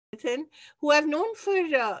Unnithan, who I've known for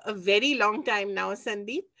a very long time now,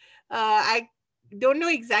 Sandeep. I don't know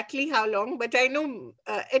exactly how long, but I know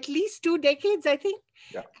at least 2 decades, I think.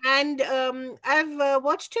 Yeah. And I've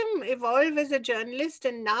watched him evolve as a journalist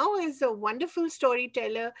and now as a wonderful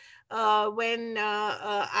storyteller. When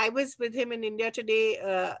I was with him in India Today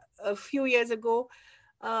a few years ago,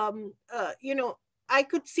 you know, I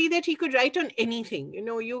could see that he could write on anything.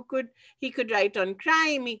 He could write on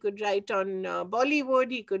crime, he could write on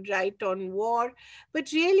Bollywood, he could write on war. But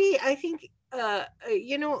really, I think,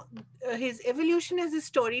 his evolution as a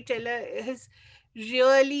storyteller has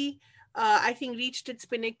really, I think, reached its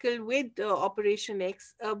pinnacle with Operation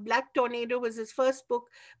X. Black Tornado was his first book,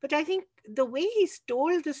 but I think the way he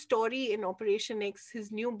told the story in Operation X, his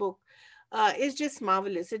new book, is just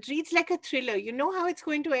marvelous. It reads like a thriller. You know how it's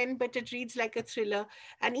going to end, but it reads like a thriller.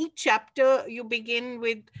 And each chapter you begin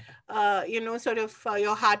with, sort of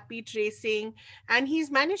your heartbeat racing. And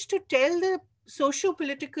he's managed to tell the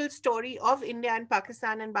socio-political story of India and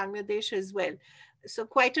Pakistan and Bangladesh as well. So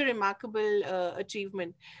quite a remarkable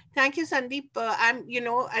achievement. Thank you, Sandeep.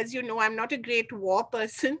 As you know, I'm not a great war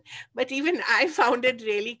person, but even I found it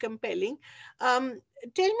really compelling.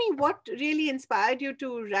 Tell me what really inspired you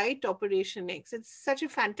to write Operation X. It's such a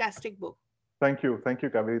fantastic book. Thank you,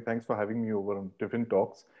 Kaveri. Thanks for having me over on Tiffin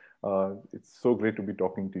Talks. It's so great to be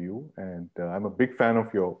talking to you, and I'm a big fan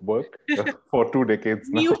of your work for 2 decades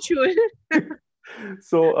now. Mutual.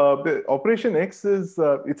 So the Operation X is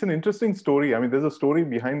it's an interesting story. I mean, there's a story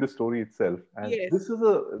behind the story itself, and Yes.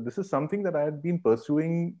 this is something that I had been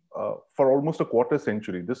pursuing for almost a quarter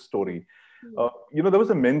century. This story, Hmm. there was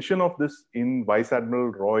a mention of this in Vice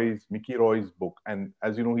Admiral Mickey Roy's book, and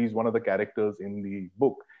as you know, he's one of the characters in the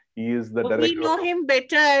book. He is the We director of. know him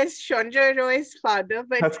better as Sanjay Roy's father,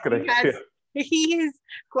 but That's correct. Yeah. he is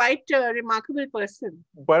quite a remarkable person.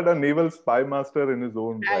 But a naval spy master in his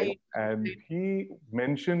own right. Right. And he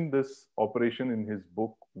mentioned this operation in his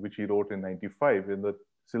book, which he wrote in 95, in the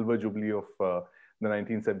Silver Jubilee of the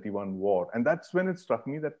 1971 war. And that's when it struck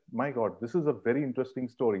me that, my God, this is a very interesting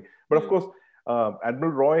story. But of Hmm. course,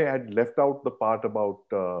 Admiral Roy had left out the part about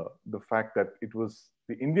the fact that it was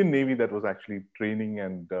the Indian Navy that was actually training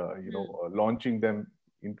and launching them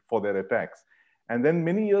for their attacks. And then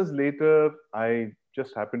many years later, I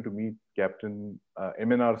just happened to meet Captain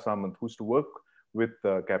MNR Samant, who used to work with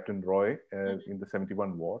Captain Roy in the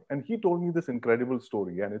 71 war. And he told me this incredible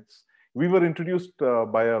story. And we were introduced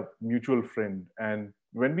by a mutual friend. And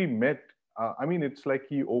when we met, I mean, it's like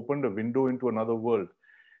he opened a window into another world.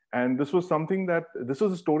 And this was this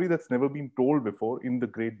was a story that's never been told before in the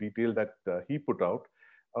great detail that he put out.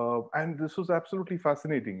 And this was absolutely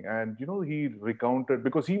fascinating. And, he recounted,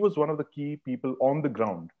 because he was one of the key people on the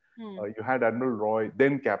ground. Hmm. You had Admiral Roy,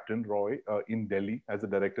 then Captain Roy, in Delhi as the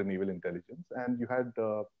Director of Naval Intelligence. And you had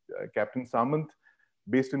Captain Samant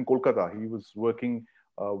based in Kolkata. He was working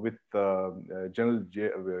with General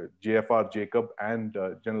JFR Jacob and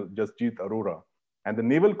General Jasjit Arora. And the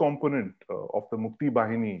naval component of the Mukti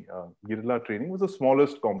Bahini guerrilla training was the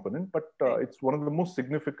smallest component, but Right. it's one of the most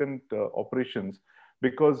significant operations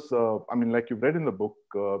because, I mean, like you've read in the book,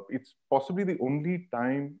 it's possibly the only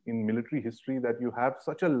time in military history that you have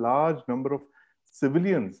such a large number of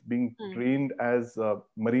civilians being Hmm. trained as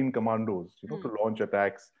marine commandos, Hmm. to launch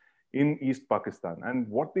attacks in East Pakistan. And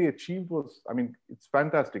what they achieved was, I mean, it's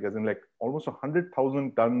fantastic, as in like almost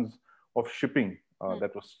 100,000 tons of shipping Hmm.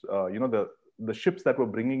 that was, the ships that were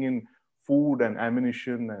bringing in food and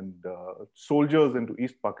ammunition and soldiers into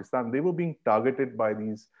East Pakistan, they were being targeted by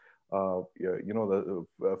these, the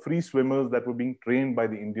free swimmers that were being trained by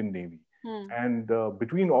the Indian Navy. Hmm. And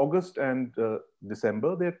between August and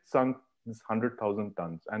December, they had sunk this 100,000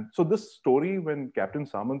 tons. And so this story, when Captain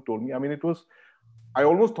Samant told me, I mean, I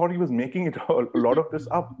almost thought he was making it a lot of this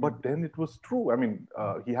up, but then it was true. I mean,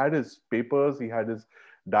 he had his papers, he had his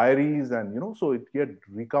diaries, and he had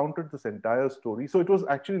recounted this entire story. So it was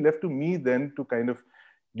actually left to me then to kind of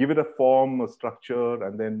give it a form, a structure,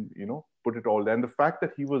 and then put it all there. And the fact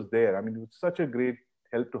that he was there, I mean, it was such a great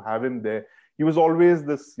help to have him there. He was always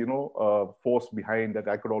this force behind that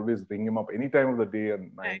I could always ring him up any time of the day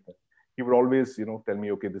and night. Right. He would always tell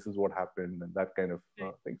me, okay, this is what happened, and that kind of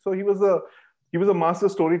Right. thing. So he was a master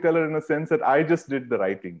storyteller in a sense that I just did the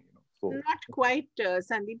writing. So Not quite,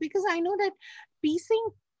 Sandeep, because I know that piecing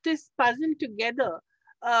this puzzle together,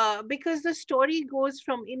 because the story goes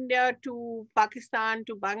from India to Pakistan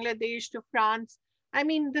to Bangladesh to France. I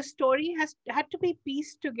mean, the story has had to be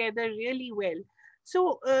pieced together really well.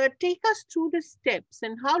 So, take us through the steps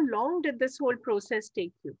and how long did this whole process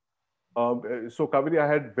take you? So Kaveri, I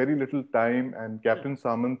had very little time, and Captain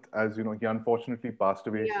Samant, as you know, he unfortunately passed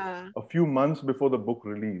away Yeah. a few months before the book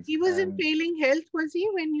release, He was in and failing health, was he,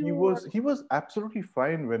 when you... he was absolutely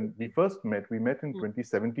fine when we Okay. first met. We met in Hmm.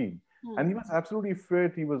 2017, and Hmm. he was absolutely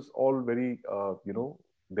fit. He was all very Hmm.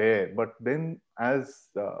 there. But then as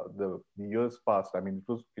the years passed, I mean,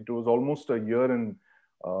 it was almost a year in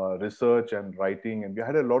research and writing, and we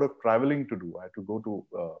had a lot of traveling to do. I had to go to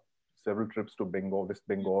several trips to Bengal, West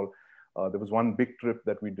Bengal. There was one big trip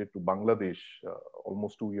that we did to Bangladesh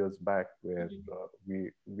almost 2 years back, where Hmm.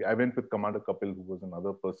 I went with Commander Kapil, who was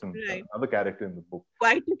another person, Right. another character in the book.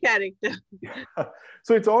 Quite a character.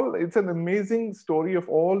 So it's an amazing story of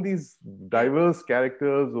all these Yeah. diverse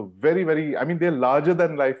characters of very, I mean, they're larger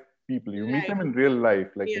than life people. You meet Right. them in real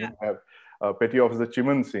life, like, Yeah. you have Petty Officer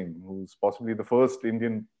Chiman Singh, who's possibly the first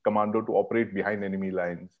Indian commando to operate behind enemy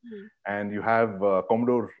lines. Hmm. And you have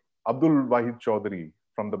Commodore Abdul Wahid Chaudhary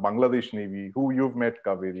from the Bangladesh Navy, who you've met,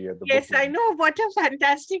 Kaveri, at the book Yes, I launch. know. What a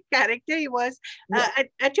fantastic character he was Yeah,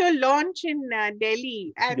 at your launch in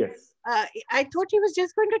Delhi. And yes. I thought he was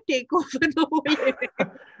just going to take over the whole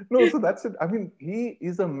event. No, so that's it. I mean, he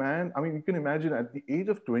is a man. I mean, you can imagine at the age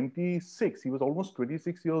of 26, he was almost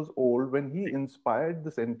 26 years old when he inspired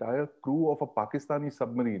this entire crew of a Pakistani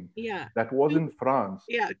submarine Yeah. that was To, in France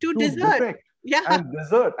yeah. To to desert. defect Yeah. and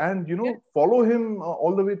desert and, Yeah. follow him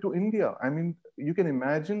all the way to India. I mean, you can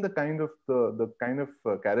imagine the kind of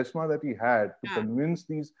charisma that he had to Yeah. convince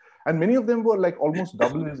these, and many of them were like almost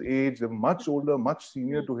double his age. They were much older, much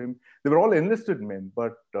senior Hmm. to him. They were all enlisted men,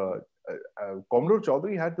 but Commodore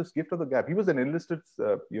Chaudhary had this gift of the gap. He was an enlisted,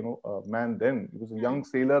 man then. He was a Hmm. young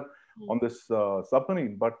sailor Hmm. on this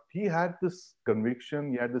submarine, but he had this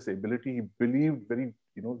conviction. He had this ability. He believed very,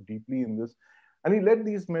 deeply in this, and he led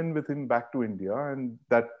these men with him back to India. And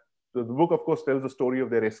that the book, of course, tells the story of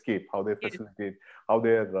their escape, Yes. how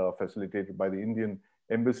they're facilitated by the Indian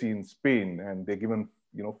embassy in Spain, and they're given,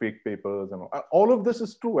 fake papers, and all of this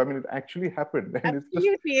is true. I mean, it actually happened, and it's just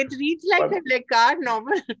Absolutely. It reads like fun. a Lecard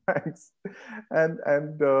novel. Thanks. And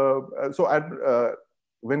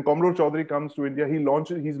when Commodore Chaudhary comes to India,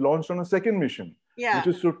 he's launched on a second mission, which Yeah.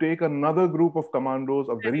 is to take another group of commandos,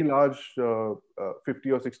 a very Right. large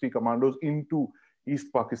 50 or 60 commandos, into East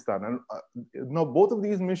Pakistan. And now both of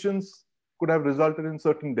these missions could have resulted in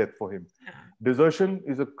certain death for him. Yeah. Desertion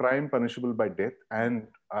is a crime punishable by death, and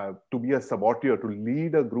to be a saboteur, to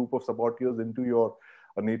lead a group of saboteurs into your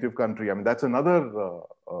a native country. I mean, that's another,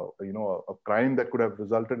 a crime that could have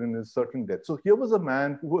resulted in his certain death. So here was a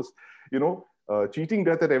man who was, cheating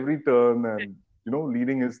death at every turn and,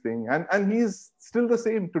 leading his thing. And he's still the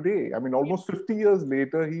same today. I mean, almost 50 years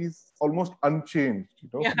later, he's almost unchanged,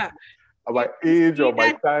 Yeah. You by can age or see by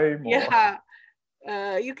that. time or. Yeah.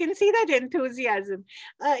 You can see that enthusiasm.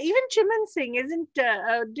 Even Chiman Singh, isn't?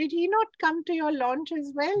 Did he not come to your launch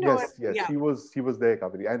as well? Or Yes, yeah, he was there,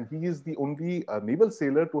 Kaveri, and he is the only naval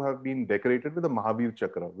sailor to have been decorated with the Mahavir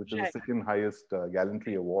Chakra, which is the right. second highest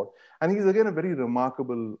gallantry award. And he's again a very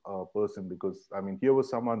remarkable person, because I mean, here was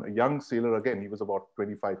someone, a young sailor again. He was about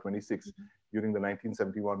 25, 26 Mhm. during the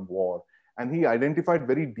 1971 war, and he identified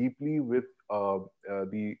very deeply with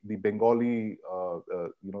the Bengali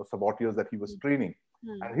saboteurs that he was training.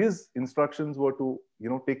 Mhm. And his instructions were to,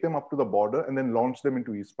 take them up to the border and then launch them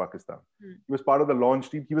into East Pakistan. Mhm. He was part of the launch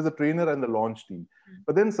team. He was a trainer and the launch team. Mhm.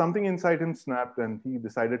 But then something inside him snapped, and he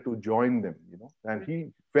decided to join them, and Right. he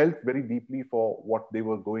felt very deeply for what they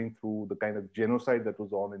were going through, the kind of genocide that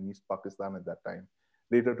was on in East Pakistan at that time,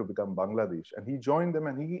 later to become Bangladesh. And he joined them,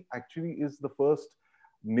 and he actually is the first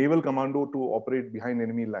naval commando to operate behind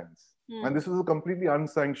enemy lines. And Mhm. this was a completely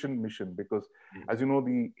unsanctioned mission, because, Right. as you know,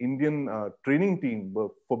 the Indian training team were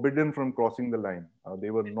forbidden from crossing the line.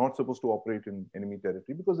 They were not supposed to operate in enemy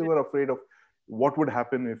territory because they were afraid of what would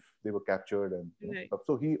happen if they were captured and Right. stuff.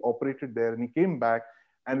 So he operated there, and he came back.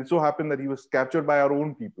 And it so happened that he was captured by our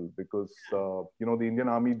own people, because the Indian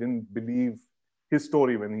army didn't believe his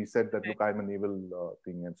story when he said that, Right. look, I'm a naval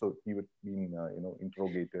thing, and so he would been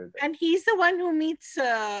interrogated. And he's the one who meets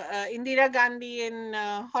Indira Gandhi in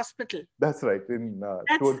hospital. That's right. In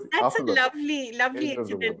That's towards that's after a the lovely end of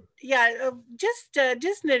the war. incident. Yeah,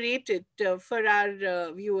 just narrate it for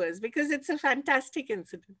our viewers, because it's a fantastic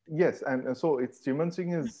incident. Yes, and so it's Chiman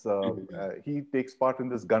Singh is he takes part in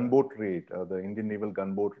this gunboat raid, the Indian naval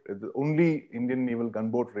gunboat, the only Indian naval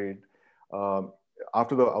gunboat raid um,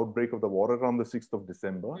 after the outbreak of the war around the 6th of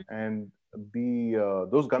December, and the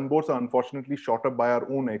those gunboats are unfortunately shot up by our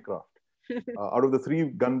own aircraft. Out of the three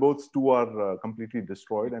gunboats, two are completely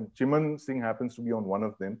destroyed, and Chiman Singh happens to be on one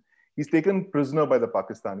of them. He's taken prisoner by the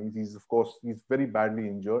Pakistanis. He's, of course, he's very badly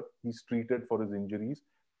injured. He's treated for his injuries.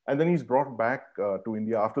 And then he's brought back to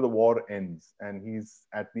India after the war ends, and he's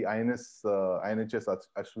at the INHS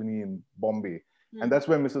Ashwini in Bombay, and that's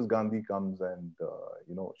where Mrs. Gandhi comes, and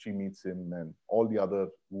she meets him and all the other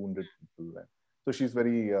wounded people. And so she's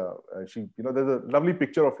very there's a lovely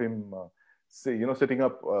picture of him, sitting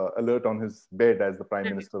up alert on his bed as the Prime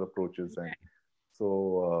Right. Minister approaches, and Right.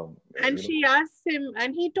 so And she asks him,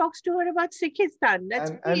 and he talks to her about Sikhistan. That's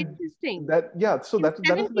very and interesting. that so In that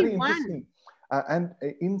is very 71. interesting. And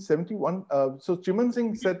in 71, so Chiman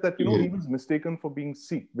Singh said that he was mistaken for being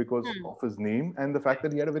Sikh because Hmm. of his name and the fact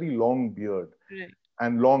that he had a very long beard Right.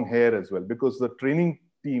 and long hair as well, because the training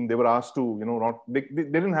team, they were asked to not they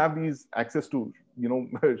didn't have these access to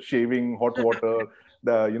shaving, hot water,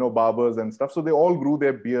 the barbers and stuff, so they all grew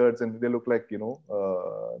their beards and they look like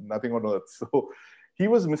nothing on earth. So he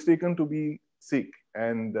was mistaken to be Sikh,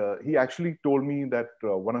 and he actually told me that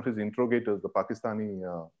one of his interrogators, the Pakistani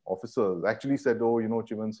officers, actually said, "Oh,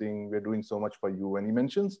 Chiman Singh, we're doing so much for you," and he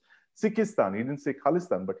mentions Sikhistan. He didn't say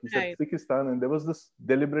Khalistan, but he said Right. Sikhistan, and there was this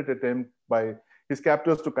deliberate attempt by his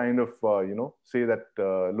captors to kind of say that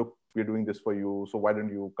look, we're doing this for you, so why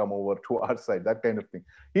don't you come over to our side, that kind of thing.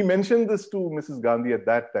 He mentioned this to Mrs. Gandhi at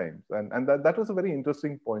that time, and that was a very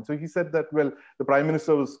interesting point. So he said that, well, the Prime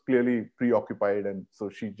Minister was clearly preoccupied, and so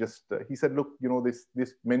she just he said, look,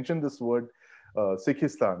 this mentioned this word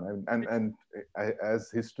Sikhistan, and as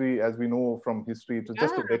history, as we know from history, it was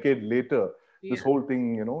just a Yeah. decade later this Yeah. whole thing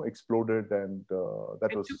exploded, and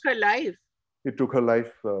that It took was her life. it took her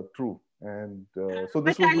life true. And so But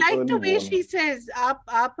this was I the like early the way warning. she says, "आप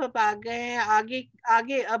अब आ गए हैं, आगे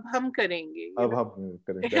आगे अब हम करेंगे."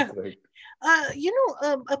 Correct, that's right.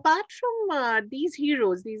 Apart from these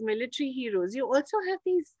heroes, these military heroes, you also have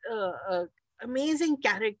these amazing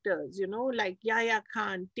characters, like Yahya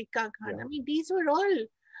Khan, Tikka Khan. Yeah. I mean, these were all,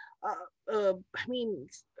 I mean,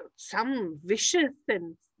 some vicious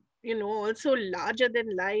and, also larger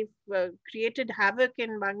than life, created havoc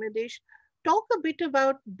in Bangladesh. Talk a bit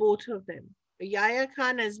about both of them, Yahya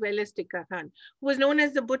Khan as well as Tikka Khan, who was known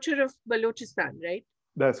as the Butcher of Balochistan, right?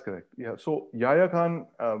 That's correct. Yeah. So Yahya Khan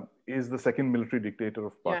is the second military dictator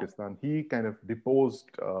of Yeah. Pakistan. He kind of deposed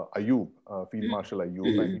Ayub, Field Marshal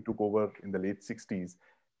Ayub, and he took over in the late 60s.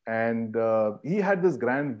 And he had this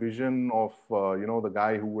grand vision of, the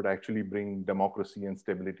guy who would actually bring democracy and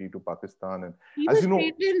stability to Pakistan. And He as was you know,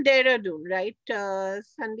 based in Dehradun, right,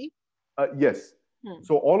 Sandeep? yes. Hmm.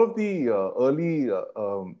 So all of the early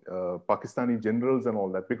Pakistani generals and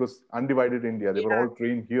all that, because undivided India, they were Yeah, all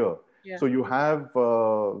trained here. yeah, So you have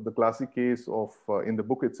the classic case of, in the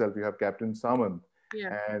book itself, you have Captain Samant,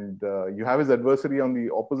 yeah. and you have his adversary on the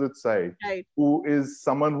opposite side, Right. who is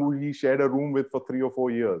someone who he shared a room with for 3 or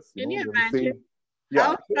 4 years. Can you They're the imagine same.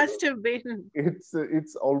 how Yeah, it must have been?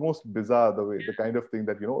 it's almost bizarre the kind of thing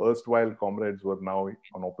that erstwhile comrades were now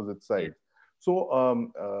on opposite Yeah, sides. So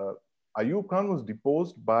Ayub Khan was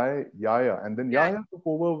deposed by Yahya, and then yeah, Yahya took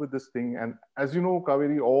over with this thing. And as you know,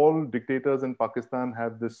 Kaveri, all dictators in Pakistan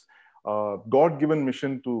have this God-given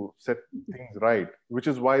mission to set things right, which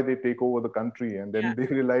is why they take over the country, and yeah, then they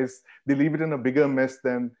realize they leave it in a bigger mess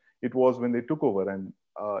than it was when they took over. And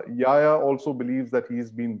Yahya also believes that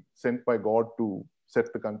he's been sent by God to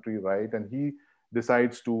set the country right, and he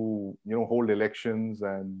decides to hold elections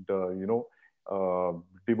and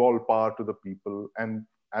devolve power to the people. And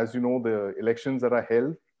as you know, the elections that are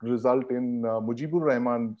held result in Mujibur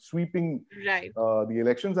Rahman sweeping right. the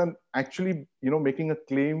elections and actually making a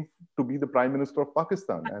claim to be the Prime Minister of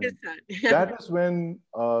Pakistan. And Pakistan. Yeah. that is when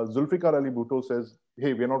Zulfikar Ali Bhutto says,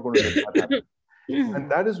 hey, we're not going to let that happen. And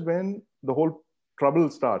that is when the whole trouble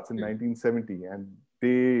starts in 1970, and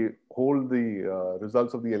they hold the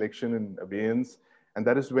results of the election in abeyance. And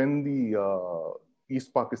that is when the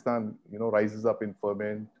East Pakistan, rises up in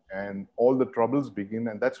ferment, and all the troubles begin.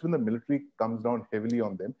 And that's when the military comes down heavily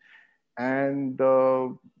on them. And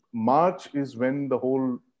March is when the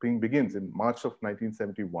whole thing begins, in March of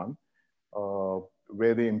 1971,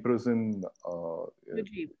 where they imprison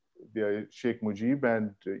Mujib. the Sheikh Mujib,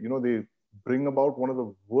 and they bring about one of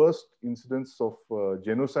the worst incidents of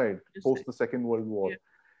genocide Just post like, the Second World War. yeah.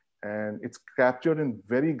 And it's captured in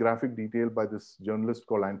very graphic detail by this journalist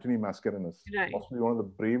called Anthony Mascarenhas, Right. possibly one of the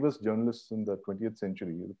bravest journalists in the 20th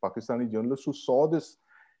century, the Pakistani journalist who saw this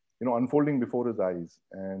unfolding before his eyes.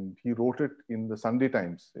 And he wrote it in the Sunday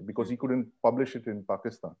Times because he couldn't publish it in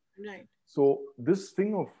Pakistan. Right. So this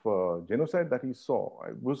thing of genocide that he saw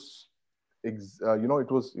was, it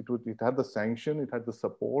had the sanction, it had the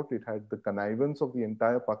support, it had the connivance of the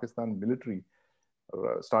entire Pakistan military,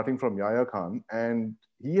 starting from Yahya Khan. And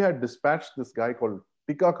he had dispatched this guy called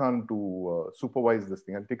Tikka Khan to supervise this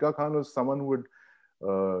thing. And Tikka Khan was someone who had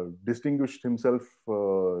distinguished himself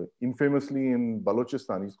infamously in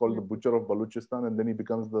Balochistan. He's called the Butcher of Balochistan, and then he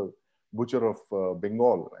becomes the Butcher of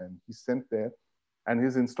Bengal, and he's sent there. And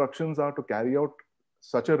his instructions are to carry out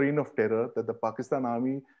such a reign of terror that the Pakistan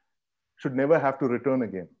army should never have to return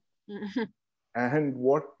again. And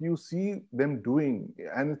what you see them doing,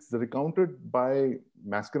 and it's recounted by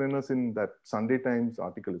Mascarenhas in that Sunday Times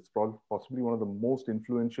article. It's possibly one of the most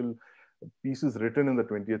influential pieces written in the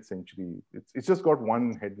 20th century. It's just got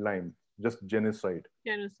one headline, just genocide.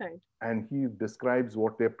 Genocide. And he describes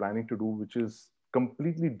what they're planning to do, which is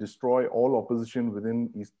completely destroy all opposition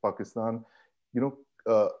within East Pakistan.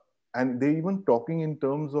 And they even talking in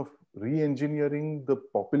terms of re-engineering the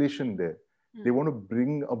population there. They want to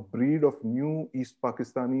bring a breed of new East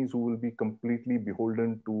Pakistanis who will be completely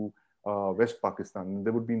beholden to West Pakistan.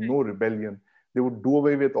 There would be no rebellion. They would do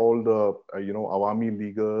away with all the, Awami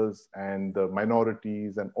Leaguers and the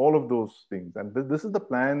minorities and all of those things. And this is the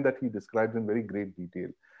plan that he describes in very great detail.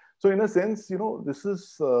 So in a sense, this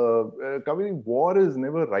is, Kaveree, war is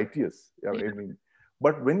never righteous. I mean,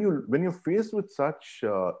 but when you're faced with such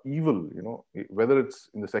evil, whether it's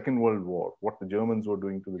in the Second World War, what the Germans were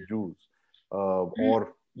doing to the Jews,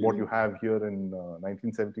 or what you have here in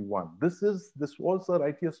 1971, this was a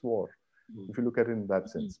righteous war, if you look at it in that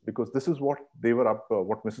sense, because this is what they were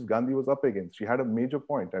what Mrs. Gandhi was up against. She had a major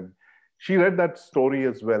point, and she read that story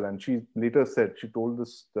as well, and she later said, she told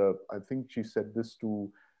this, I think she said this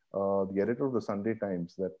to the editor of the Sunday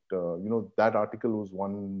Times, that that article was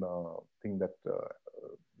one thing that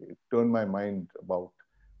turned my mind about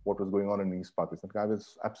what was going on in East Pakistan. I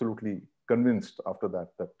was absolutely convinced after that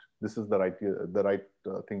this is the right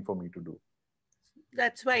thing for me to do.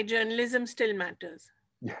 That's why journalism still matters.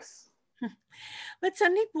 Yes. But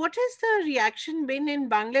Sandeep, what has the reaction been in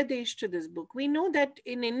Bangladesh to this book? We know that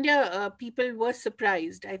in India, people were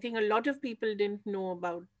surprised. I think a lot of people didn't know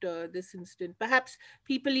about this incident. Perhaps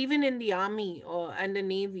people even in the army and the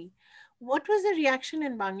navy. What was the reaction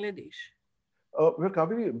in Bangladesh? Well,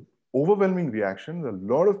 Kaveree, overwhelming reaction.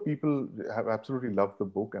 A lot of people have absolutely loved the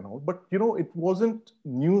book and all, but it wasn't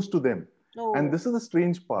news to them. Oh. And this is the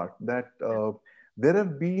strange part, that there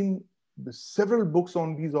have been several books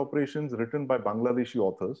on these operations written by Bangladeshi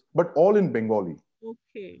authors, but all in Bengali.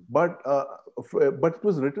 Okay. But it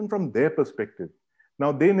was written from their perspective.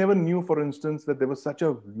 Now, they never knew, for instance, that there was such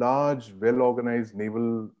a large, well-organized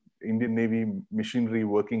Indian Navy machinery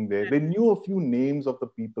working there. They knew a few names of the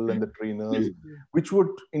people and the trainers, which would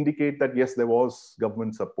indicate that, yes, there was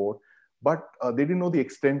government support, but they didn't know the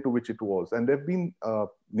extent to which it was. And there have been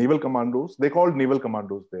naval commandos. They called naval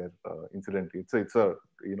commandos there, incidentally. It's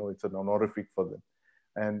an honorific for them.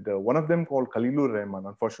 And one of them, called Khalilur Rahman,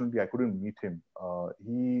 unfortunately, I couldn't meet him.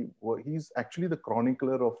 He's actually the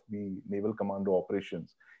chronicler of the naval commando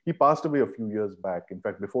operations. He passed away a few years back, in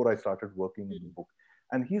fact, before I started working on the book.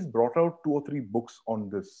 And he's brought out 2 or 3 books on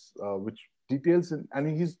this, which details,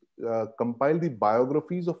 and he's compiled the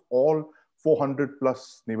biographies of all 400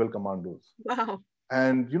 plus naval commandos. Wow.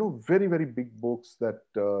 And, very, very big books that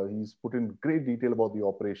he's put in great detail about the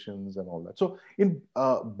operations and all that. So in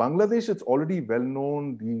Bangladesh, it's already well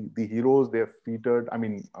known, the heroes they're featured. I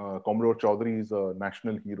mean, Commodore Chaudhary is a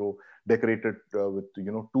national hero, decorated with,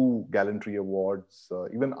 2 gallantry awards.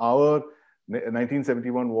 Even our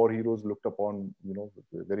 1971 war heroes looked upon,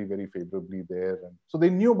 very, very favorably there. And so they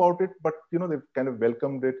knew about it, but, they've kind of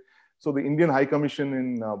welcomed it. So the Indian High Commission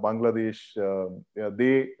in Bangladesh,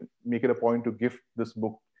 they make it a point to gift this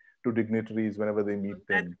book to dignitaries whenever they meet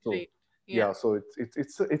them. So, great. Yeah, so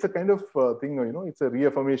it's a kind of thing, it's a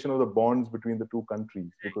reaffirmation of the bonds between the 2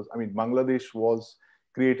 countries, because, I mean, Bangladesh was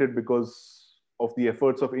created because of the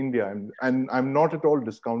efforts of India. And I'm not at all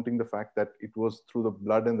discounting the fact that it was through the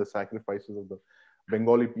blood and the sacrifices of the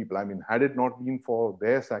Bengali people. I mean, had it not been for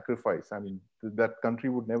their sacrifice, I mean, that country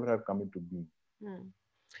would never have come into being.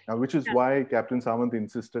 Now, which is why Captain Samant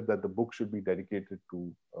insisted that the book should be dedicated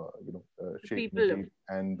to, Sheikh Mujib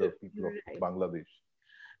and the people of Bangladesh.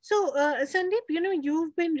 So, Sandeep,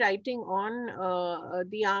 you've been writing on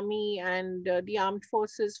the army and the armed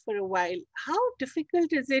forces for a while. How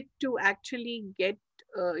difficult is it to actually get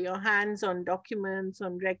your hands on documents,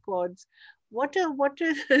 on records? What is what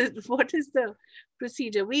is the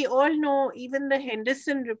procedure? We all know, even the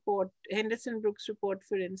Henderson Brooks report,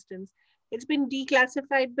 for instance, it's been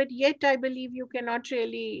declassified, but yet I believe you cannot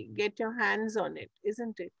really get your hands on it,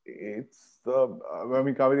 isn't it? It's, I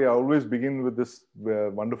mean, Kaveree, I always begin with this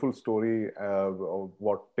wonderful story of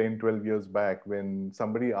 10, 12 years back, when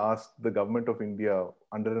somebody asked the government of India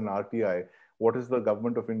under an RTI, what is the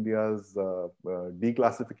government of India's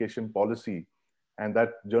declassification policy? And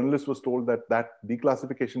that journalist was told that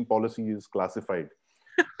declassification policy is classified.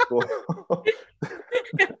 So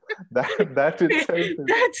that itself is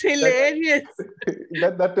That's that, hilarious.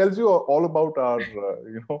 that tells you all about our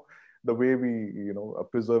the way we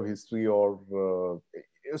preserve history, or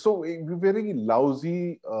so we're very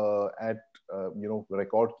lousy at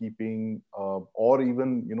record keeping, or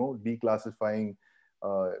even declassifying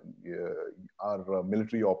uh, our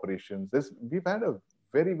military operations. We've had a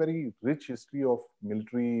very, very rich history of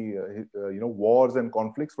military wars and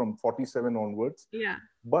conflicts from 47 onwards, Yeah.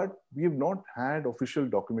 but we have not had official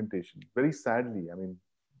documentation, very sadly. I mean,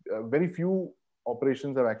 very few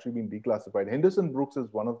operations have actually been declassified. Henderson Brooks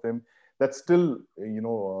is one of them that's still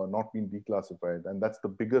not been declassified, and that's the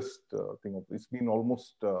biggest thing. It's been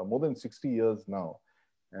almost more than 60 years now,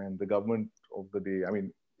 and the government of the day, I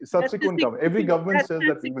mean, That's the subsequent government, every government That's says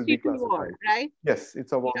the that we will 62 declassify war, it. right? Yes,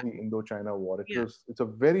 it's about Yeah. the Indo-China war. Yeah. It's a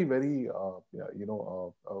very, very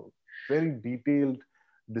very detailed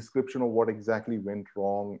description of what exactly went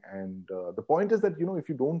wrong. And the point is that if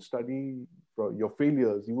you don't study your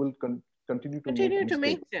failures, you will continue to make Continue to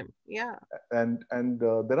make mistakes. them. Yeah. And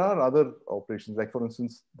there are other operations, like for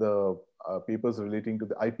instance the papers relating to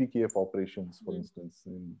the IPKF operations, for instance,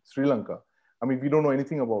 in Sri Lanka. I mean, we don't know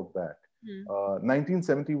anything about that.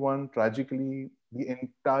 1971, tragically, the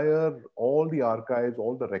entire, all the archives,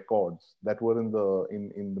 all the records that were in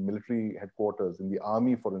the military headquarters, in the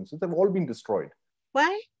army, for instance, have all been destroyed.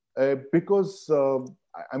 Why? Because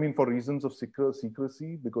I mean, for reasons of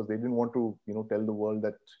secrecy, because they didn't want to tell the world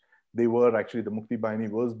that they were actually, the Mukti Bahini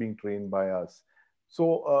was being trained by us.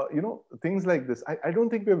 So things like this, I don't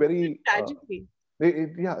think we're very Tragically.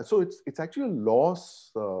 yeah, so it's actually a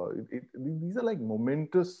loss. These are like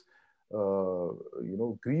momentous,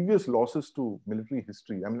 grievous losses to military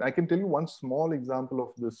history. I mean, I can tell you one small example of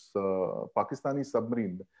this Pakistani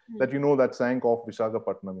submarine that that sank off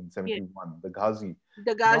Visakhapatnam in '71, the Ghazi.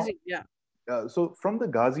 The Ghazi, yeah. So from the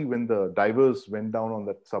Ghazi, when the divers went down on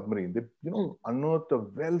that submarine, they unearthed a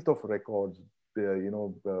wealth of records,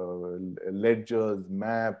 ledgers,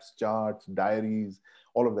 maps, charts, diaries,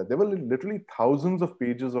 all of that. There were literally thousands of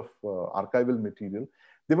pages of archival material.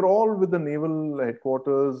 They were all with the naval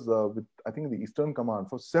headquarters, with I think the Eastern Command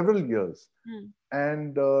for several years.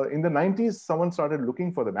 And in the 90s, someone started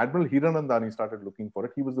looking for them. Admiral Hiranandani started looking for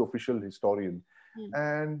it. He was the official historian.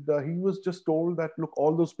 And he was just told that, look,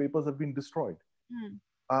 all those papers have been destroyed.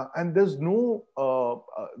 And there's no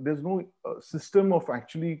system of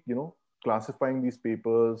actually, classifying these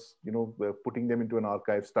papers, putting them into an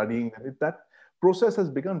archive, studying them. That process has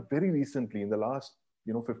begun very recently in the last,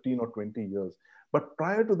 15 or 20 years. But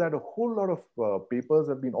prior to that, a whole lot of papers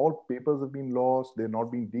have been lost. They're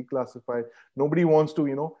not being declassified. Nobody wants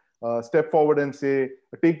to, step forward and say,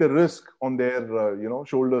 take the risk on their,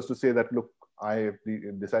 shoulders to say that, look, I have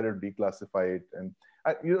decided to declassify it. And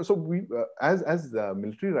so we, as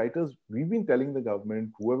military writers, we've been telling the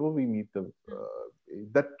government, whoever we meet,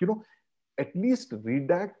 that at least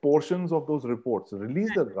redact portions of those reports,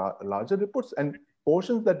 release the larger reports, and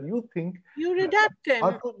portions that you think you redact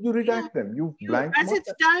them. You redact them. You blank them. As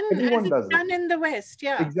it's done. Everyone does done in the West.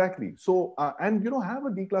 Yeah. Exactly. So and have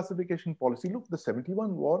a declassification policy. Look, the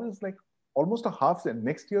 '71 war is like almost a half century.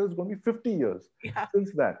 Next year is going to be 50 years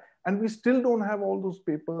since that. And we still don't have all those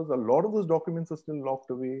papers. A lot of those documents are still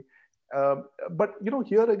locked away. But,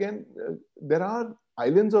 here again, there are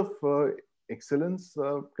islands of excellence,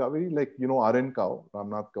 Kaveree, like, R.N. Kao,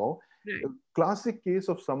 Ramnath Kao. Right. A classic case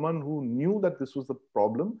of someone who knew that this was the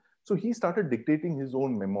problem. So he started dictating his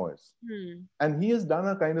own memoirs. And he has done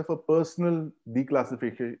a kind of a personal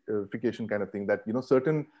declassification kind of thing, that,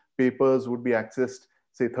 certain papers would be accessed,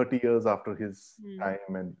 say 30 years after his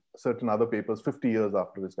time, and certain other papers 50 years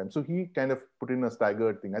after his time. So he kind of put in a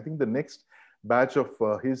staggered thing. I think the next batch of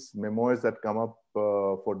his memoirs that come up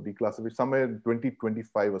for declassification, somewhere in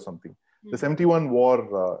 2025 or something. The '71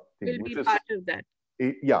 war thing. Will be part of that.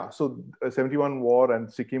 Yeah, so 71 war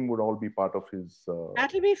and Sikkim would all be part of his.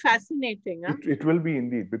 That'll be fascinating. Huh? It will be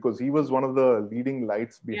indeed, because he was one of the leading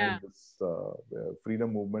lights behind this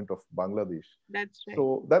freedom movement of Bangladesh. That's right.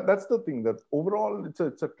 So that's the thing, that overall it's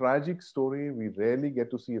a tragic story. We rarely get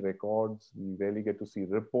to see records. We rarely get to see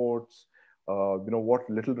reports. What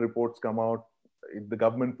little reports come out, the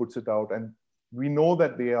government puts it out, and we know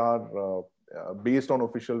that they are based on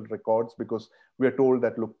official records, because we are told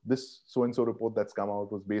that, look, this so-and-so report that's come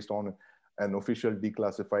out was based on an official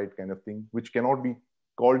declassified kind of thing, which cannot be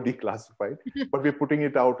called declassified, but we're putting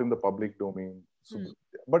it out in the public domain. So,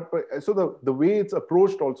 so the way it's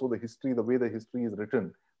approached, also the history, the way the history is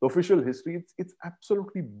written, the official history, it's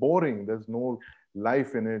absolutely boring. There's no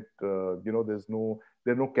life in it. There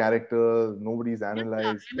are no characters. Nobody's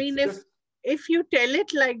analyzed. I mean, if if you tell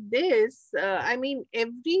it like this, I mean,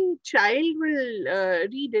 every child will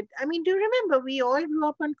read it. I mean, do you remember we all grew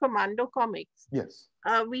up on Commando comics? Yes.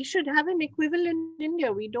 We should have an equivalent in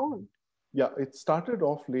India. We don't. Yeah, it started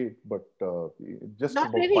off late, but just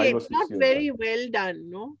about 5 or 6 Not years back. very well done,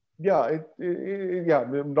 no? Yeah, yeah,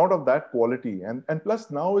 not of that quality, and plus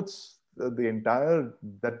now it's the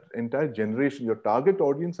entire generation. Your target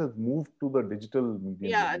audience has moved to the digital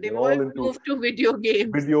medium. Yeah, they've They're all all into moved to video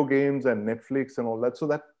games. video games and Netflix and all that. So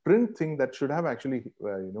that print thing that should have actually,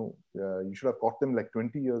 you should have caught them like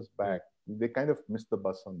 20 years Mm. back. They kind of missed the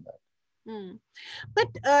bus on that. Mm. But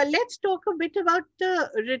let's talk a bit about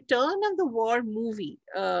the return of the war movie.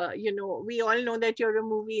 We all know that you're a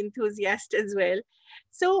movie enthusiast as well.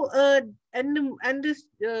 So, and this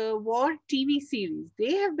war TV series,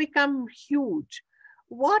 they have become huge.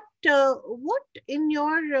 What in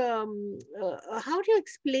your how do you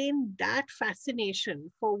explain that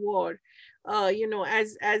fascination for war?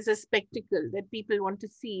 As a spectacle that people want to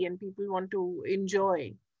see and people want to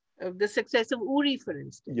enjoy. The success of Uri, for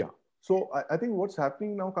instance. Yeah. So I think what's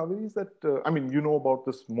happening now, Kaveri, is that I mean, you know about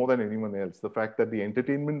this more than anyone else. The fact that the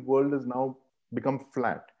entertainment world has now become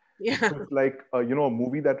flat. Yeah, So it's like a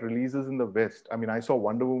movie that releases in the West. I mean, I saw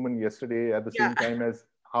Wonder Woman yesterday at the yeah, same time as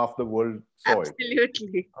half the world saw it.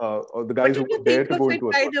 absolutely. Or the What guys who did you were there think to of go it, into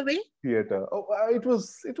a by the way? theater. Oh, it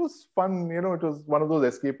was fun. It was one of those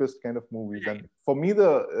escapist kind of movies. Right. And for me,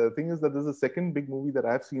 the thing is that this is the second big movie that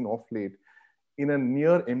I've seen off late in a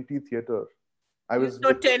near empty theater. I You was saw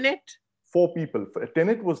with Tenet? four people.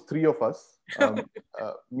 Tenet was three of us,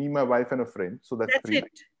 me, my wife, and a friend. So that's That's three.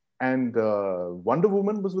 it. And Wonder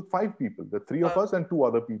Woman was with five people, the three of Wow. us and two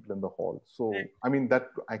other people in the hall. So, Right. I mean, that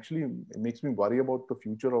actually makes me worry about the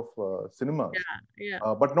future of cinemas, Yeah,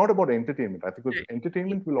 yeah, but not about entertainment. I think because right.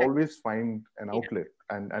 entertainment will Exactly. always find an Yeah, outlet,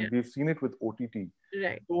 and yeah, we've seen it with OTT.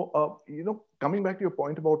 right. So, coming back to your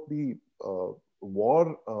point about the war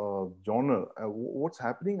genre, what's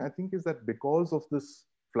happening, I think, is that because of this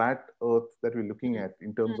flat earth that we're looking Mm, at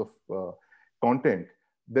in terms mm, of content,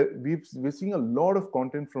 that we're seeing a lot of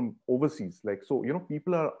content from overseas. Like, so,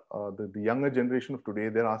 people are the younger generation of today,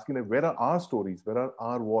 they're asking, like, where are our stories? Where are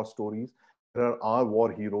our war stories? Where are our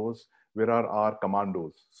war heroes? Where are our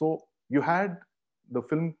commandos? So you had the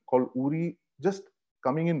film called Uri just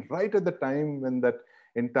coming in right at the time when that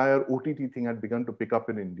entire OTT thing had begun to pick up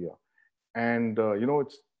in India. And,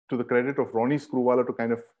 it's to the credit of Ronnie Screwvala to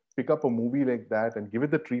kind of pick up a movie like that and give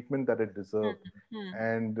it the treatment that it mm, deserved. mm.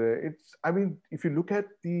 And I mean, if you look at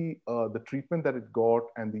the treatment that it got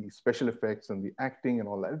and the special effects and the acting and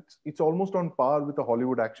all that, it's almost on par with a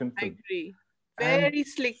Hollywood action I film. agree. And Very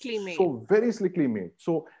slickly made. so very slickly made.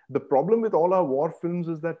 So the problem with all our war films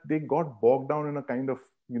is that they got bogged down in a kind of,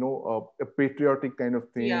 a patriotic kind of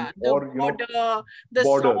thing, Yeah, the or, border, the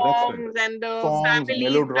border. That's right. songs, and the Songs, families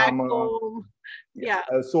back melodrama. home. Yeah.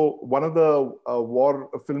 Yeah, So one of the war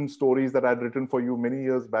film stories that I'd written for you many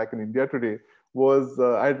years back in India Today was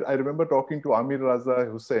I remember talking to Amir Raza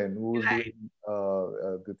Hussain, who was doing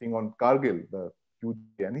right. the thing on Kargil, the huge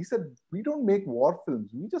day, and he said, "We don't make war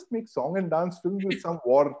films. We just make song and dance films with some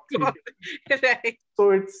war theme." Right.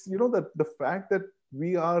 So it's the fact that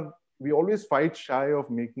we always fight shy of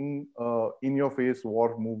making in your face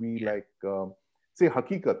war movie like say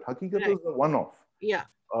Hakikat. Hakikat Right. was a one off. Yeah.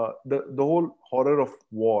 The whole horror of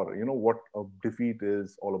war, what a defeat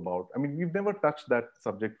is all about. I mean, we've never touched that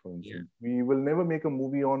subject, for Yeah. instance. We will never make a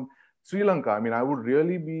movie on Sri Lanka. I mean, I would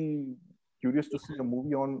really be curious to see a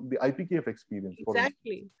movie on the IPKF experience, for instance.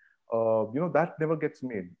 Exactly. That never gets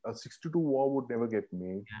made. A 62 war would never get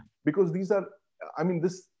made Yeah. because these are, I mean,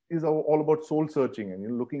 this is all about soul searching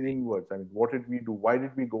and looking inwards. I mean, what did we do? Why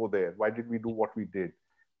did we go there? Why did we do what we did?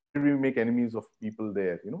 Why did we make enemies of people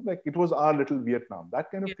there? Like it was our little Vietnam. That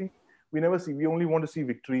kind of Yeah. thing we never see. We only want to see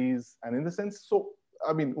victories. And in the sense, so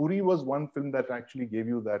I mean, Uri was one film that actually gave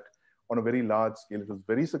you that on a very large scale. It was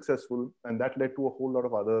very successful, and that led to a whole lot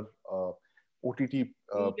of other OTT.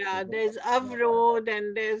 Yeah, there's Avroad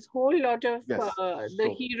and there's whole lot of Yes. the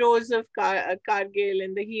So heroes of Kargil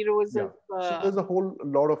and the heroes yeah, of so there's a whole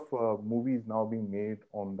lot of movies now being made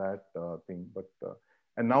on that thing, but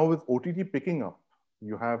and now with OTT picking up,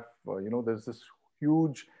 you have there's this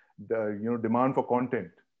huge demand for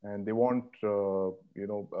content, and they want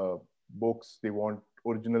books, they want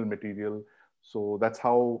original material. So that's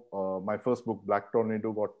how my first book, Black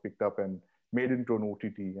Tornado, got picked up and made into an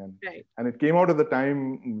OTT, and right. and it came out at the time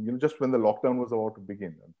just when the lockdown was about to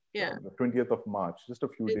begin. Yeah. the 20th of March, just a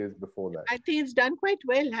few It, days before that. I think it's done quite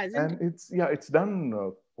well, hasn't And it? it's done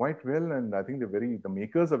quite well, and I think the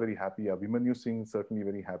makers are very happy. Abhimanyu Singh is certainly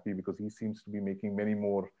very happy because he seems to be making many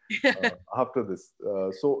more after this.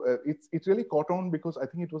 It really caught on because I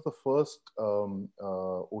think it was the first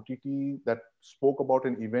OTT that spoke about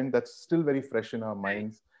an event that's still very fresh in our Right.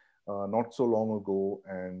 minds. Not so long ago,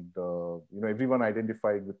 and everyone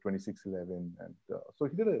identified with 2611, and so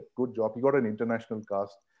he did a good job. He got an international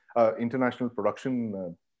cast, international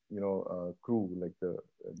production crew, like the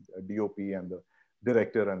DOP and the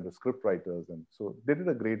director and the script writers, and so they did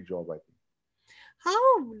a great job, I think.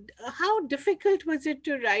 How difficult was it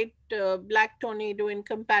to write Black Tornado in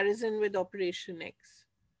comparison with Operation X?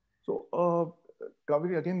 So,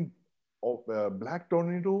 Kaveri, again, Black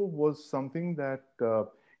Tornado was something that,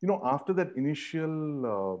 after that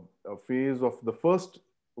initial phase of the first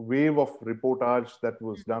wave of reportage that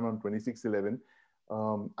was done on 2611,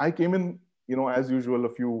 I came in, as usual, a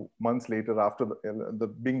few months later after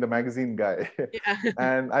being the magazine guy. Yeah.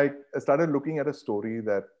 And I started looking at a story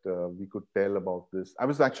that we could tell about this. I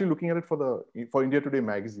was actually looking at it for India Today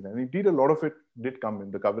magazine, and indeed a lot of it did come in.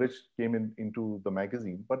 The coverage came into the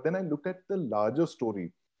magazine, but then I looked at the larger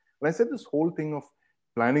story, and I said this whole thing of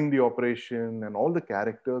planning the operation and all the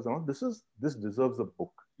characters and all this deserves a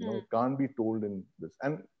book. It can't be told in this.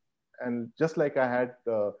 And just like I had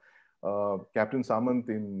Captain Samant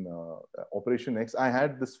in Operation X, I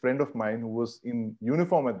had this friend of mine who was in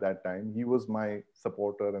uniform at that time. He was my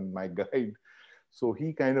supporter and my guide. So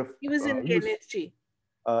he kind of He was in he the was NSG.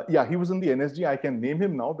 yeah, he was in the NSG. I can name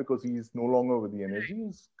him now because he's no longer with the NSG.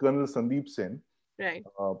 He's Colonel Sandeep Sen. Right.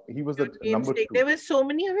 He was Your the number namesake. 2. There were so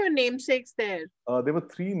many of your namesakes there. There were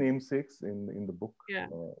 3 namesakes in the book Yeah.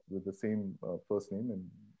 with the same first name, and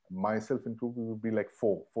myself included, we would be like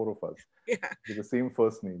four of us Yeah. with the same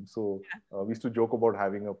first name. So we used to joke about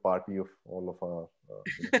having a party of all of our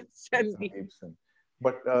Sandeep. Sandeeps.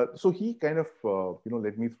 But so he kind of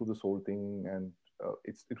led me through this whole thing, and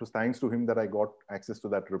it was thanks to him that I got access to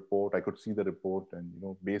that report. I could see the report and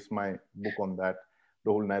base my book on that,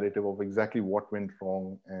 the whole narrative of exactly what went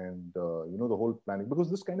wrong, and the whole planning. Because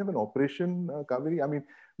this kind of an operation, Kaveri, I mean,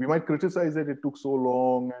 we might criticize it took so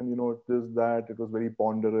long, and it was very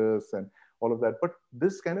ponderous and all of that. But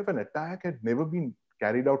this kind of an attack had never been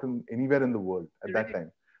carried out anywhere in the world at that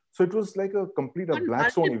time. So it was like a On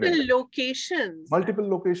black swan event. multiple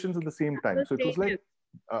locations at the same time. So it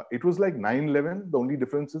was like 9/11. The only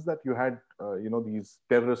difference is that you had these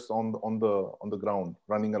terrorists on the ground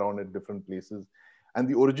running around at different places. And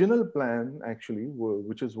the original plan, actually,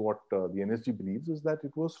 which is what the NSG believes, is that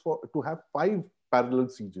it was to have 5 parallel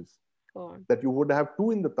sieges. That you would have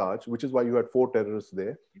 2 in the Taj, which is why you had 4 terrorists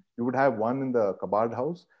there. You would have 1 in the Kabard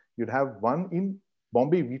house. You'd have 1 in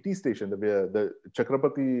Bombay VT station, the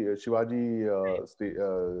Chhatrapati Shivaji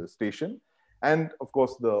station, and of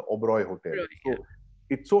course the Oberoi Hotel. So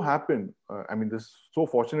it so happened, this is so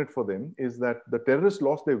fortunate for them, is that the terrorists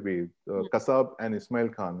lost their way. Kasab and Ismail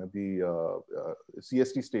Khan at the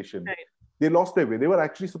CST station, they lost their way. They were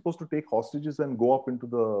actually supposed to take hostages and go up into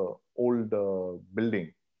the old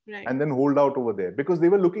building. And then hold out over there, because they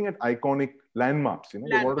were looking at iconic landmarks.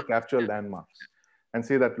 They wanted to capture landmarks and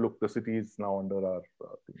say that, look, the city is now under our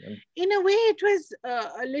thing. In a way, it was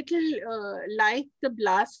a little like the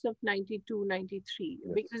blast of 92, 93,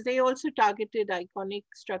 because they also targeted iconic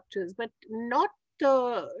structures, but not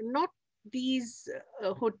these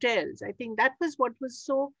hotels. I think that was what was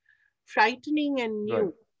so frightening and new.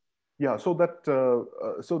 Right. Yeah, so that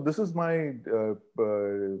so this is my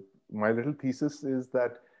my little thesis, is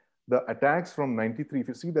that the attacks from 93, if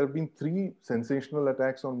you see, there have been 3 sensational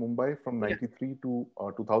attacks on Mumbai from 93 to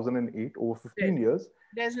 2008, over 15 years.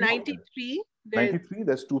 There's 93. 93,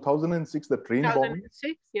 there's 2006, the train bombing.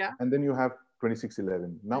 2006, yeah. And then you have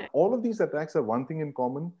 2611. Now, all of these attacks have one thing in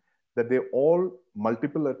common, that they're all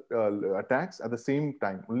multiple attacks at the same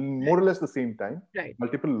time, more or less the same time,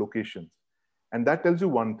 multiple locations. And that tells you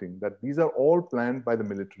one thing, that these are all planned by the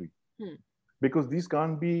military. Because these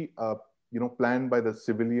can't be planned by the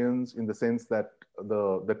civilians, in the sense that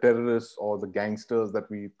the terrorists or the gangsters that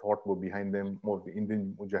we thought were behind them, or the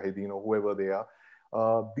Indian Mujahideen or whoever they are.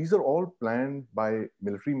 These are all planned by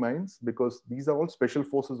military minds, because these are all special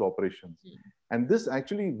forces operations. And this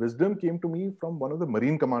actually wisdom came to me from one of the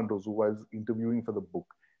Marine commandos who I was interviewing for the book.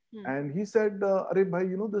 And he said, Arey bhai,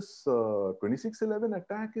 this 2611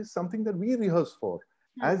 attack is something that we rehearse for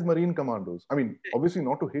as Marine commandos. I mean, obviously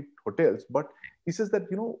not to hit hotels, but he says that,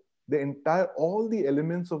 all the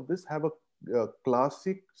elements of this have a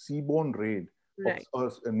classic seaborne raid,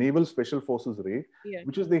 a naval special forces raid,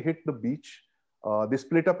 which is they hit the beach, they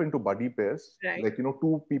split up into buddy pairs. Right. Like,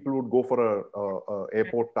 two people would go for a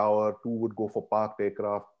airport tower, two would go for parked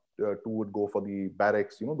aircraft, two would go for the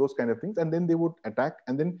barracks, those kind of things. And then they would attack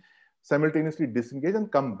and then simultaneously disengage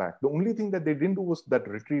and come back. The only thing that they didn't do was that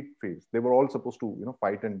retreat phase. They were all supposed to,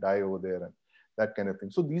 fight and die over there and that kind of thing.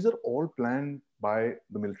 So these are all planned by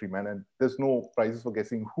the military man, and there's no prizes for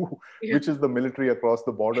guessing Yeah. which is the military across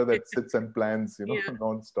the border that sits and plans, Yeah.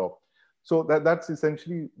 non-stop. So that's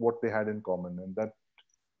essentially what they had in common, and that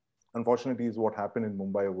unfortunately is what happened in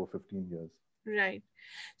Mumbai over 15 years. Right.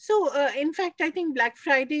 So, in fact, I think Black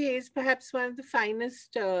Friday is perhaps one of the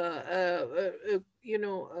finest,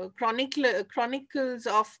 chronicles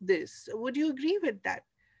of this. Would you agree with that?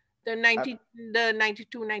 The Uh,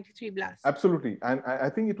 92, 93 blast. Absolutely, and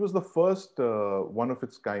I think it was the first one of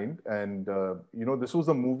its kind, and this was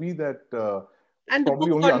a movie that And the book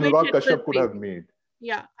probably only on which Anurag it was Kashyap could have based. made.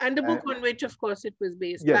 Yeah. And the book And, on which, of course, it was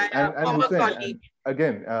based by yes, a and former Hussein, and colleague.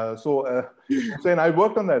 again, Hussein, I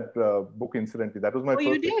worked on that book incidentally. That was my Oh,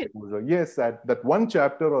 you first did? exposure. Yes, that one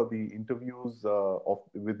chapter of the interviews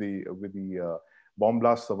with the bomb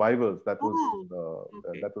blast survivors. Oh,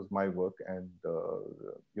 okay. That was my work, and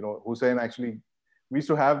Hussein actually. We used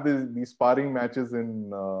to have these sparring matches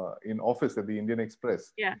in office at the Indian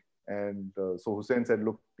Express, Yeah. and so Hussein said,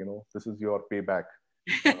 "Look, this is your payback.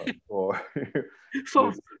 So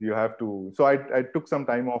For, you have to." So I took some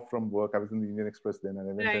time off from work. I was in the Indian Express then, and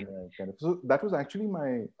I went right. and so that was actually my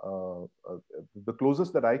the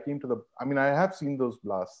closest that I came to the. I mean, I have seen those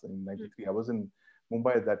blasts in '93. I was in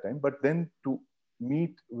Mumbai at that time, but then to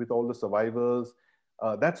meet with all the survivors,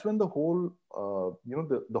 that's when the whole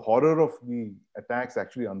the horror of the attacks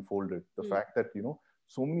actually unfolded. The fact that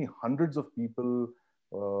so many hundreds of people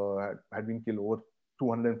had been killed, over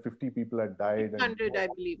 250 people had died, and 600, I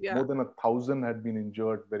believe. Yeah. more than 1,000 had been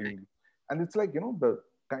injured. Right. And it's like the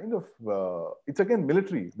kind of it's again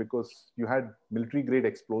military, because you had military grade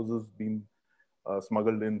explosives being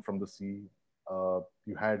smuggled in from the sea.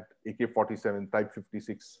 You had AK-47 Type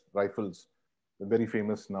 56 rifles, very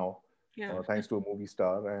famous now, Yeah. thanks to a movie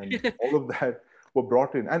star, and all of that were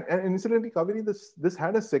brought in. And incidentally, Kaveree, this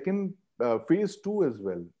had a second phase two as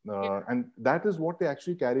well, Yeah. and that is what they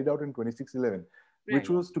actually carried out in 2611, which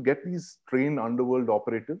Right. was to get these trained underworld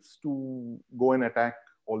operatives to go and attack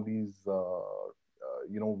all these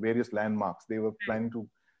various landmarks. They were planning to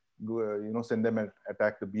send them and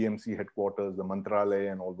attack the BMC headquarters, the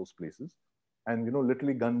Mantralaya, and all those places, and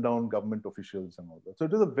literally gun down government officials and all that. So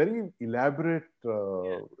it was a very elaborate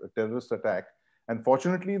terrorist attack. And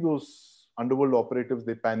fortunately, those underworld operatives,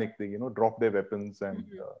 they panicked. They dropped their weapons, and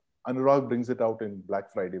Anurag brings it out in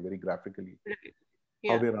Black Friday very graphically, Right.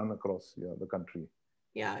 how Yeah. they run across the country.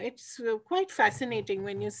 Yeah. It's quite fascinating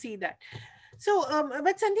when you see that. So,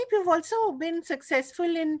 but Sandeep, you've also been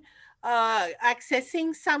successful in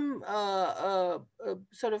accessing some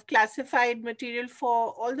sort of classified material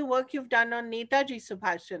for all the work you've done on Netaji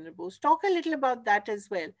Subhash Chandra Bose. Talk a little about that as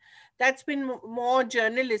well. That's been more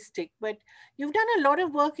journalistic, but you've done a lot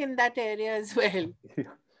of work in that area as well.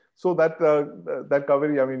 Yeah. So that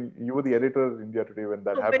Kaveree, I mean, you were the editor of India Today when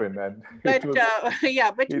that No, but happened, and it but was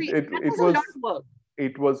yeah, but it that it was a lot was of work.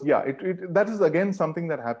 it was yeah that is again something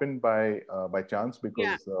that happened by chance, Yeah.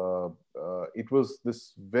 because it was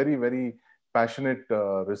this very, very passionate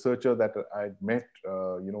researcher that I'd met,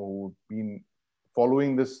 who'd been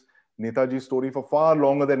following this Netaji story for far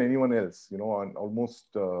longer than anyone else, and almost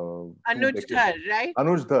 2 decades. Anuj Dhar, right?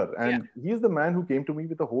 Anuj Dhar, Yeah. and he's the man who came to me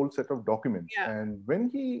with a whole set of documents. Yeah. And when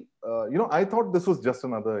he, I thought this was just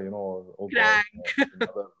another, oh God, Crank.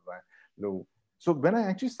 another, so when I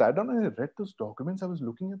actually sat down and I read those documents, I was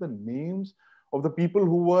looking at the names of the people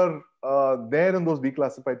who were there in those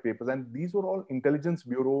declassified papers, and these were all intelligence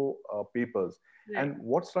bureau papers. Right. And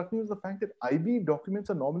what struck me was the fact that IB documents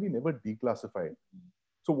are normally never declassified.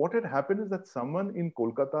 So what had happened is that someone in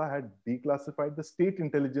Kolkata had declassified the State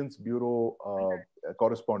Intelligence Bureau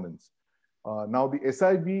correspondence. Now the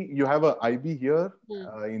SIB, you have a IB here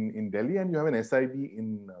in Delhi, and you have an SIB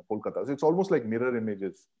in Kolkata. So it's almost like mirror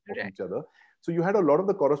images of Right. each other. So you had a lot of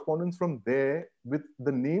the correspondence from there with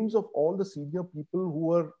the names of all the senior people who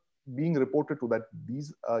were being reported to. That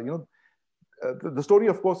these, the story,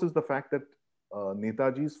 of course, is the fact that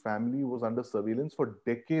Netaji's family was under surveillance for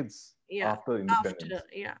decades after independence.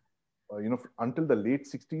 Yeah. Until the late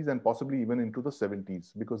 60s and possibly even into the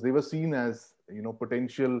 70s, because they were seen as,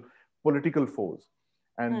 potential political foes.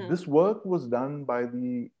 And this work was done by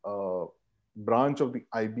the branch of the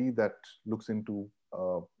IB that looks into,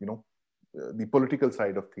 the political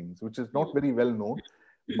side of things, which is not very well known.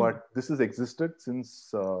 but this has existed since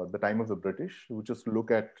the time of the British. We just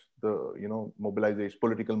look at the, mobilization,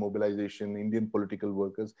 political mobilization, Indian political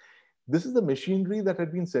workers. This is the machinery that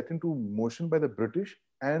had been set into motion by the British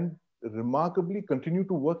and remarkably continue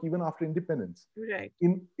to work even after independence. Right.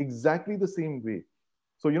 In exactly the same way.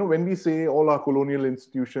 So, when we say all our colonial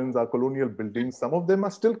institutions, our colonial buildings, some of them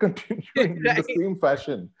are still continuing in the same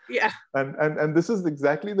fashion. Yeah. And this is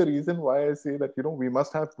exactly the reason why I say that, we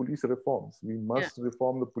must have police reforms. We must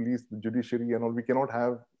reform the police, the judiciary and all. We cannot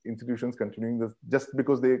have institutions continuing this just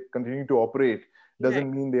because they continue to operate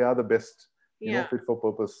doesn't mean they are the best, fit for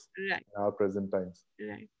purpose in our present times.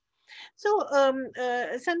 Right. So,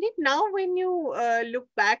 Sandeep, now when you look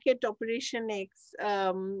back at Operation X,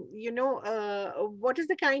 what is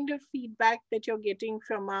the kind of feedback that you're getting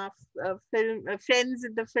from our film friends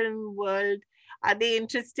in the film world? Are they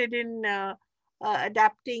interested in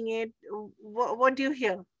adapting it? What do you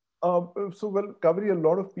hear? Kaveree, a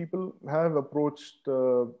lot of people have approached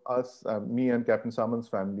us, me and Captain Samant's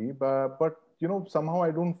family, but somehow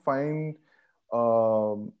I don't find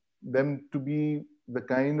them to be the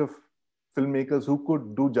kind of filmmakers who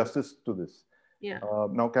could do justice to this. Yeah.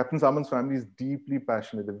 Now, Captain Samant's family is deeply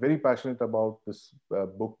passionate. They're very passionate about this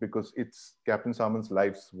book because it's Captain Samant's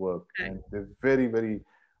life's work, and they're very, very,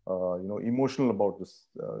 emotional about this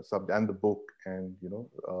subject and the book. And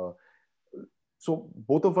so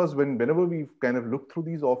both of us, whenever we kind of look through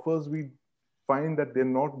these offers, we find that they're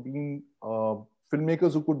not being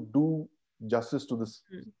filmmakers who could do justice to this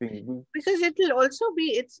thing, because it will also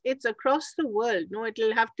be it's across the world. No, it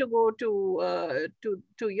will have to go to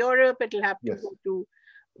Europe. It will have to go to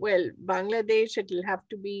Bangladesh. It will have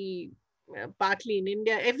to be partly in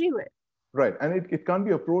India, everywhere. Right, and it can't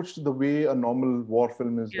be approached the way a normal war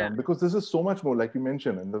film is done, because this is so much more, like you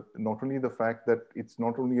mentioned, and not only the fact that it's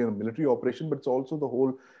not only a military operation, but it's also the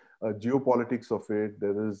whole geopolitics of it.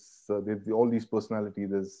 There's all these personalities.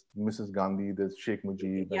 There's Mrs. Gandhi, there's Sheikh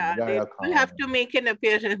Mujib, and Yahya Khan. Will have to make an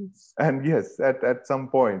appearance. And yes, at some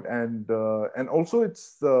point, and also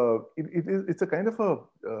it's a kind of a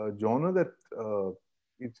genre that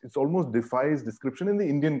it's almost defies description in the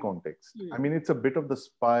Indian context. I mean, it's a bit of the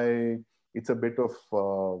spy. It's a bit of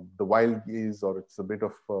the wild geese, or it's a bit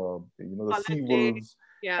of the sea wolves.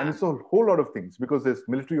 And it's a whole lot of things, because there's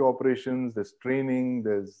military operations, there's training,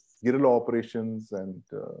 there's guerrilla operations, and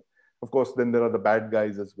of course then there are the bad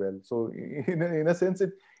guys as well. So in a sense,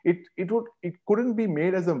 it couldn't be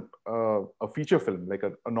made as a feature film, like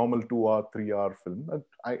a normal 2-hour, 3-hour film.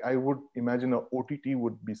 I would imagine a OTT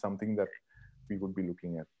would be something that we would be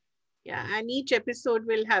looking at. Yeah, and each episode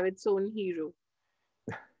will have its own hero.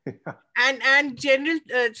 And General,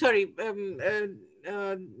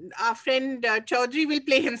 our friend Chaudhary will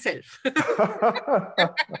play himself.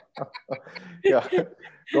 Yeah,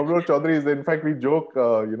 Commodore Chaudhary is, in fact, we joke,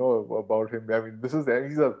 about him. I mean,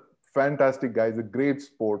 he's a fantastic guy. He's a great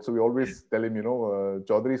sport. So we always tell him,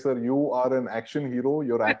 Chaudhary sir, you are an action hero.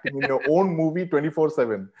 You're acting in your own movie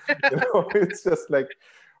 24/7. It's just like.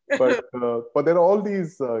 But there are all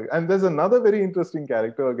these, and there's another very interesting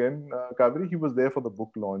character again, Kaveree. He was there for the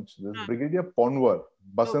book launch. This Brigadier Ponwar,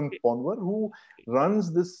 Basant Ponwar, who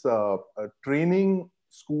runs this training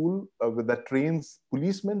school that trains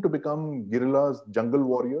policemen to become guerrillas, jungle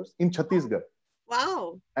warriors in Chhattisgarh.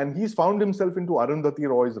 Wow. And he's found himself into Arundhati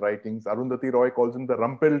Roy's writings. Arundhati Roy calls him the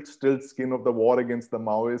rumpled stilt skin of the war against the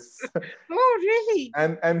Maoists. Oh, really?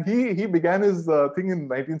 And he began his thing in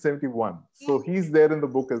 1971. So he's there in the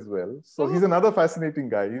book as well. So he's another fascinating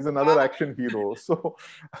guy. He's another action hero. So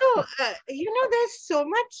there's so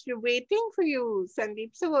much waiting for you,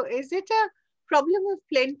 Sandeep. So is it a problem of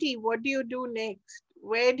plenty? What do you do next?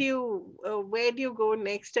 Where do you go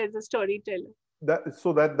next as a storyteller?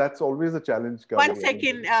 That's always a challenge. One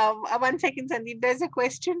second, Sandeep. There's a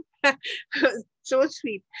question, so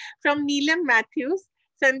sweet, from Neelam Matthews.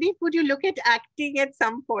 Sandeep, would you look at acting at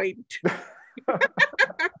some point?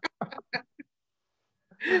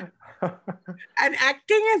 And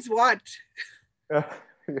acting as what?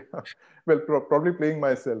 Well, probably playing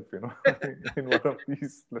myself, in one of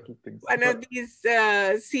these little things. One of these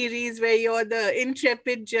series where you're the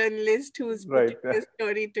intrepid journalist who's putting the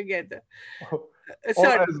story together. Or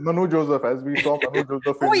as Manu Joseph, as we saw Manu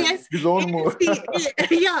Joseph in his own movie.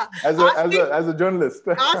 As a journalist.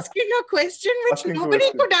 Asking a question which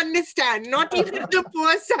nobody could understand, not even the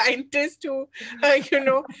poor scientist who,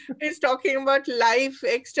 is talking about life,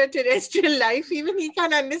 extraterrestrial life. Even he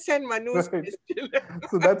can't understand Manu's question.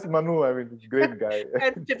 So that's Manu, I mean, great guy.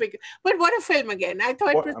 That's typical. But what a film again. I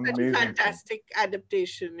thought it was such a fantastic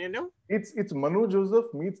adaptation, It's Manu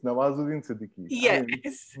Joseph meets Nawazuddin Siddiqui. I mean,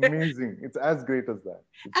 it's Yes. amazing. It's as great as that.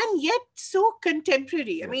 And yet so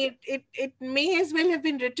contemporary. I Yeah, mean, it may as well have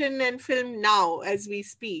been written and filmed now as we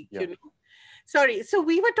speak, yeah. Sorry. So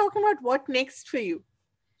we were talking about what next for you.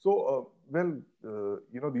 So,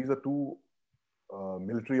 these are two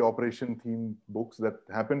military operation themed books that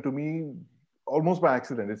happened to me almost by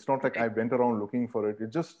accident. It's not like I went around looking for it.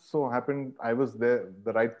 It just so happened I was there,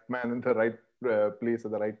 the right man in the right place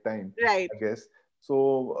at the right time, Right. I guess.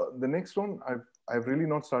 So the next one, I've really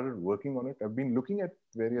not started working on it. I've been looking at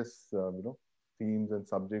various themes and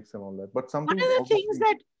subjects and all that, but What something are the things obviously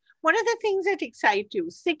that what are the things that excite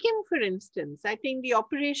you? Sikkim, for instance. I think the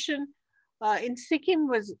operation in Sikkim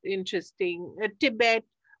was interesting. Tibet.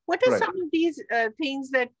 What are right. some of these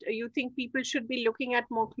things that you think people should be looking at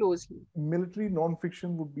more closely? Military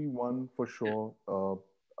nonfiction would be one for sure.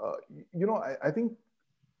 I think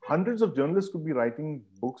hundreds of journalists could be writing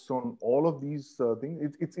books on all of these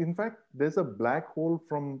things. It's in fact there's a black hole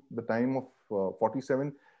from the time of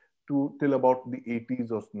 47 to till about the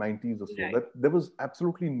 80s or 90s or so. Right. That there was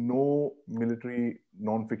absolutely no military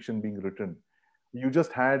nonfiction being written. You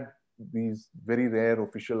just had these very rare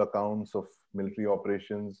official accounts of military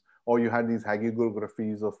operations, or you had these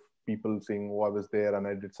hagiographies of people saying, "Oh, I was there and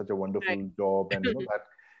I did such a Right. wonderful job," and that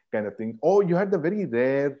kind of thing. Or you had the very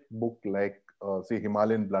rare book like say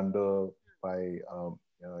Himalayan Blunder by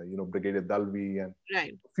Brigadier Dalvi and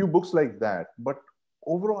Right. a few books like that. But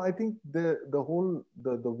overall, I think the whole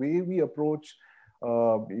the way we approach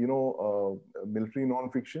military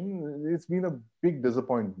nonfiction, it's been a big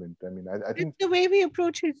disappointment. I mean, I It's think the way we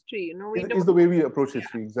approach history. We is don't. the way we approach Yeah.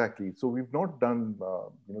 history exactly. So we've not done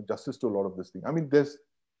justice to a lot of this thing. I mean, there's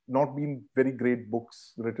not been very great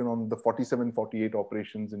books written on the 47-48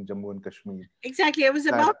 operations in Jammu and Kashmir. Exactly. I was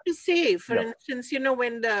That about to say, for yeah, instance,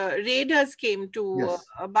 when the raiders came to yes,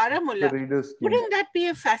 the Baramulla, Raiders came, wouldn't that be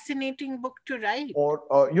a fascinating book to write? or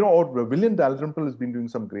William Dalrymple has been doing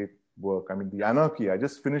some great work. I mean, the Anarchy. I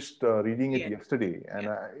just finished reading it Yeah. yesterday, and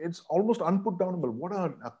Yeah. it's almost unputdownable. What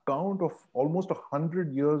an account of almost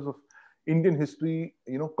 100 years of Indian history,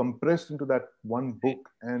 compressed into that one book.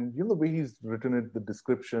 And the way he's written it, the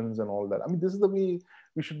descriptions and all that. I mean, this is the way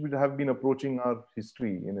we should have been approaching our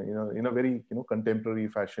history in a very contemporary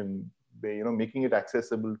fashion, making it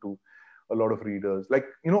accessible to a lot of readers. Like,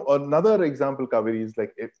 another example, Kaveree, is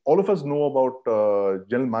like all of us know about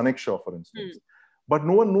General Manekshaw, for instance, but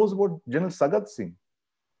no one knows about General Sagat Singh.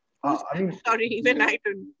 Who's I mean, sorry, even I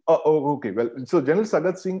don't. okay. Well, so General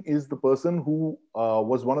Sagat Singh is the person who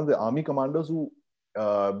was one of the army commanders who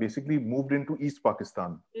basically moved into East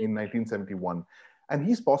Pakistan in 1971. And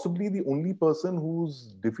he's possibly the only person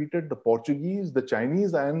who's defeated the Portuguese, the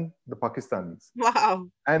Chinese, and the Pakistanis. Wow.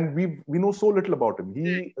 And we know so little about him.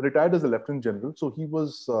 He retired as a lieutenant general, so he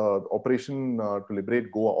was Operation to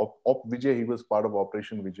liberate Goa. Op Vijay, he was part of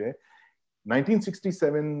Operation Vijay.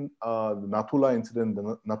 1967, the Nathula incident,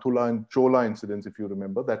 the Nathula and Chola incidents, if you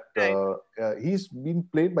remember, that he's been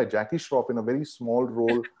played by Jackie Shroff in a very small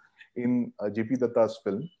role in J.P. Datta's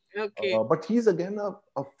film. Okay. But he's again a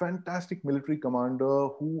fantastic military commander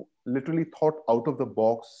who literally thought out of the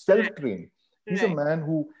box, self-trained. He's a man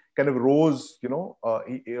who kind of rose, he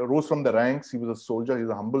rose from the ranks. He was a soldier, he's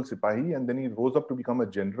a humble Sipahi, and then he rose up to become a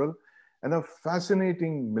general. And a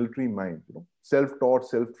fascinating military mind, self-taught,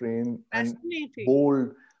 self-trained, and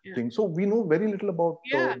bold thing. So we know very little about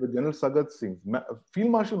the General Sagat Singh.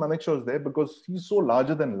 Field Marshal Manekshaw is there because he's so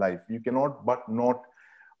larger than life. You cannot but not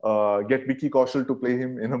get Vicky Kaushal to play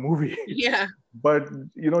him in a movie. Yeah. But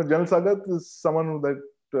General Sagat is someone that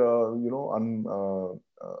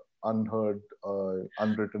unheard,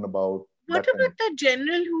 unwritten about. What about the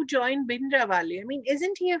general who joined Bhindranwale? I mean,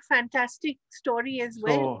 isn't he a fantastic story as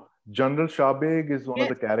well? So General Shahbeg is one of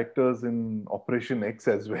the characters in Operation X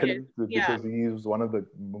as well, because he is one of the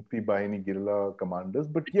Mukti Bahini guerrilla commanders.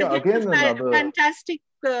 But again another fantastic,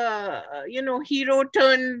 hero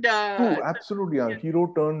turned. True, absolutely,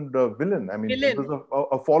 hero turned villain. I mean, he was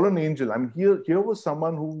a fallen angel. I mean, here was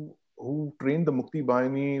someone who trained the Mukti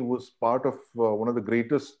Bahini, was part of one of the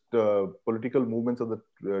greatest political movements of the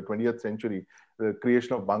 20th century, the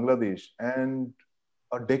creation of Bangladesh. And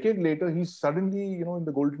a decade later, he's suddenly, in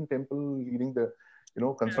the Golden Temple, leading the,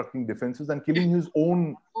 constructing defenses and killing his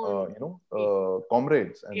own,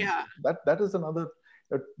 comrades. And that is another,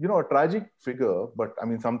 a tragic figure, but I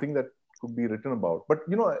mean, something that could be written about. But,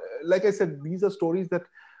 like I said, these are stories that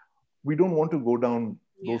we don't want to go down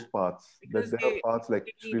those paths. That there are paths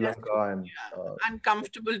like Sri Lanka and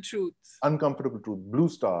uncomfortable truths. Uncomfortable truth, Blue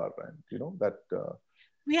Star, and that.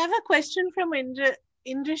 We have a question from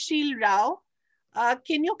Indrashil Rao.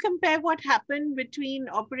 Can you compare what happened between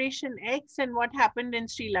Operation X and what happened in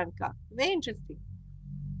Sri Lanka? Very interesting.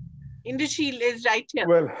 Indrashil is right here.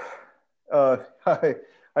 Well, hi,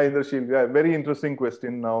 Indrashil. Yeah, very interesting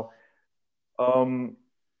question. Now, um,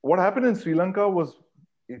 what happened in Sri Lanka was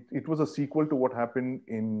it was a sequel to what happened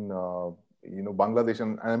in Bangladesh,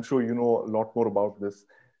 and I'm sure you know a lot more about this.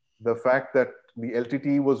 The fact that the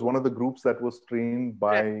LTT was one of the groups that was trained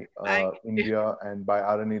Right. by India and by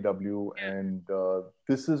RNAW, and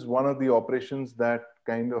this is one of the operations that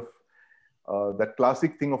kind of that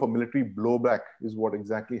classic thing of a military blowback is what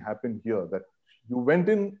exactly happened here. That you went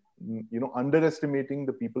in, underestimating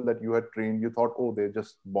the people that you had trained. You thought, oh, they're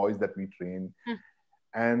just boys that we train,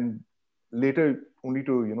 and later only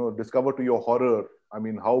to discover to your horror, I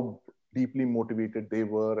mean, how deeply motivated they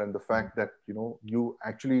were, and the fact that you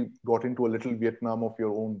actually got into a little Vietnam of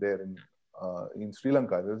your own there in Sri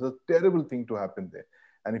Lanka. There's a terrible thing to happen there,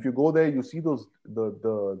 and if you go there, you see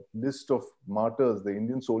the list of martyrs, the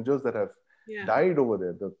Indian soldiers that have died over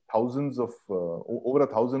there. The thousands of over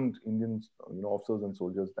 1,000 Indian officers and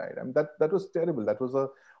soldiers died. I mean, that was terrible. That was a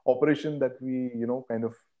operation that we kind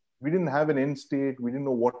of, we didn't have an end state. We didn't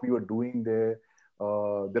know what we were doing there.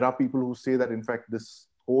 There are people who say that, in fact, this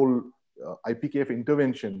whole IPKF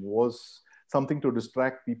intervention was something to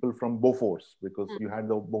distract people from Bofors, because you had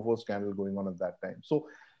the Bofors scandal going on at that time. So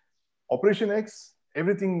Operation X,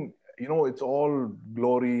 everything, it's all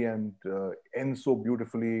glory and ends so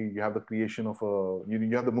beautifully. You have the creation of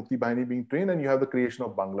you have the Mukti Bahini being trained, and you have the creation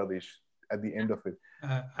of Bangladesh at the end of it.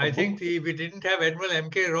 I think we didn't have Admiral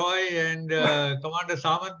M.K. Roy and Commander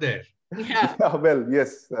Samant there. Yeah. Well,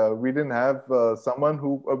 yes, we didn't have someone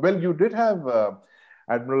who, well, you did have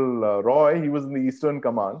Admiral Roy. He was in the Eastern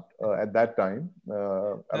Command at that time.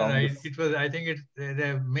 It was, I think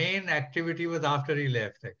the main activity was after he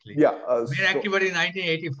left, actually. Yeah. Main activity in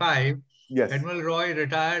 1985. Yes. Admiral Roy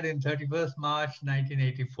retired in 31st March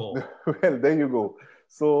 1984. Well, there you go.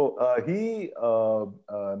 So he now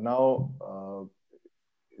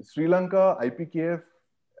Sri Lanka, IPKF,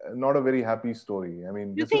 not a very happy story. I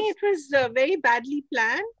mean, you think it was very badly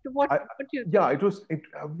planned? What do you think? Yeah, it was.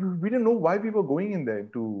 We didn't know why we were going in there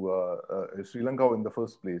to Sri Lanka in the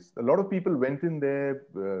first place. A lot of people went in there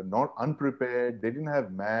not unprepared. They didn't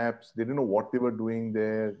have maps. They didn't know what they were doing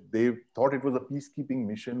there. They thought it was a peacekeeping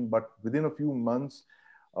mission, but within a few months,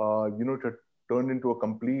 it had turned into a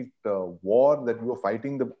complete war, that you were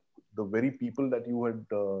fighting the very people that you had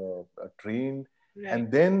trained. Right.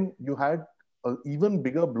 And then you had an even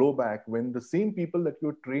bigger blowback when the same people that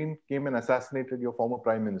you trained came and assassinated your former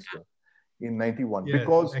prime minister in 91. Yes,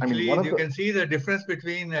 because actually, I mean, you can see the difference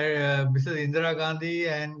between Mrs. Indira Gandhi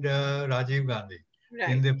and Rajiv Gandhi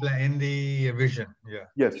in the vision. Yeah.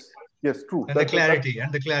 Yes, true. And the clarity.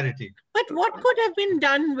 But what could have been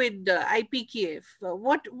done with the IPKF?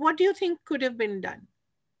 What do you think could have been done?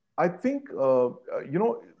 I think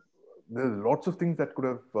there's lots of things that could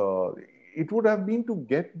have. It would have been to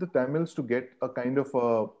get the Tamils to get a kind of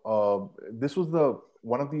this was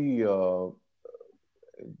one of the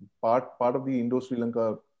part of the Indo-Sri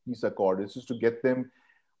Lanka peace accord. It's just to get them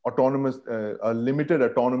autonomous, a limited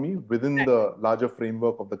autonomy within the larger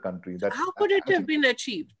framework of the country. How could it have been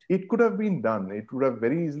achieved? It could have been done. It would have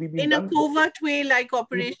very easily been done. In a covert way, like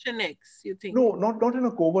Operation X, you think? No, not in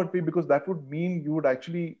a covert way, because that would mean you'd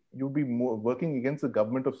be working against the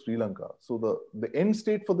government of Sri Lanka. So the end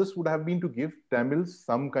state for this would have been to give Tamils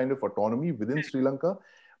some kind of autonomy within Sri Lanka,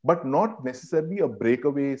 but not necessarily a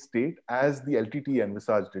breakaway state as the LTT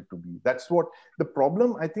envisaged it to be. That's what the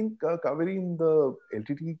problem, I think, Kaveree, in the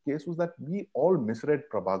LTT case was that we all misread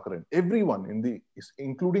Prabhakaran. Everyone,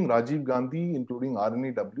 including Rajiv Gandhi, including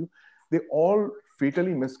RNAW, they all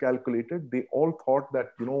fatally miscalculated. They all thought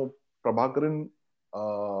that, Prabhakaran,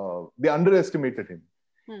 they underestimated him.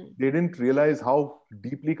 They didn't realize how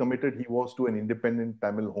deeply committed he was to an independent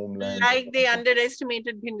Tamil homeland. Like they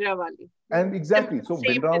underestimated Bhindranwale. And exactly. So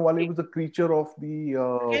Bhindranwale was a creature of the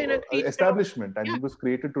establishment, and he was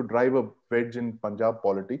created to drive a wedge in Punjab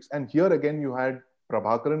politics. And here again, you had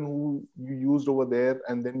Prabhakaran, who you used over there,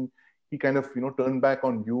 and then he kind of turned back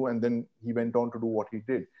on you, and then he went on to do what he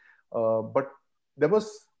did. But there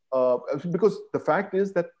was because the fact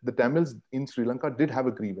is that the Tamils in Sri Lanka did have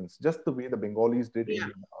a grievance, just the way the Bengalis did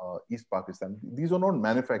in East Pakistan. These were not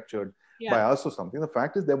manufactured by us or something. The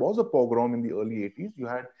fact is there was a pogrom in the early 80s. You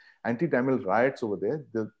had anti-Tamil riots over there.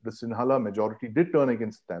 The Sinhala majority did turn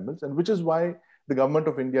against Tamils, and which is why the government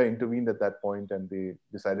of India intervened at that point, and they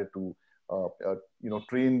decided to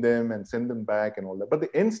train them and send them back and all that. But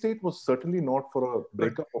the end state was certainly not for a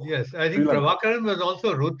breakup. Yes, I think Prabhakaran was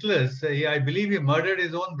also ruthless. I believe he murdered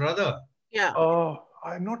his own brother. Yeah.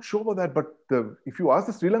 I'm not sure about that, but if you ask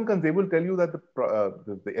the Sri Lankans, they will tell you that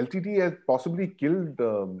the LTT has possibly killed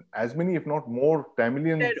as many, if not more,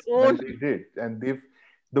 Tamilians than they did. And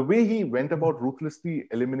the way he went about ruthlessly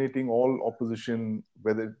eliminating all opposition,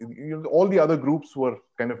 whether all the other groups were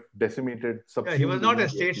kind of decimated, subsumed. Yeah, he was not a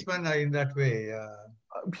statesman in that way.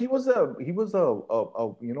 He was a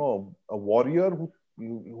warrior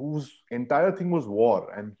whose entire thing was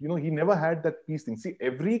war, and he never had that peace thing. See,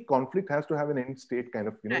 every conflict has to have an end state kind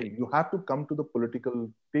of. You have to come to the political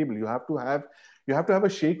table. You have to have a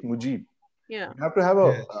Sheikh Mujib. Yeah. You have to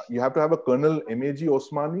have a Colonel M.A.G.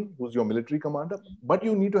 Osmani, who's your military commander, but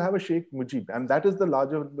you need to have a Sheikh Mujib, and that is the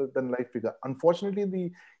larger than life figure. Unfortunately, in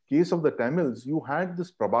the case of the Tamils, you had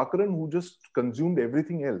this Prabhakaran who just consumed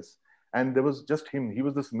everything else. And there was just him. He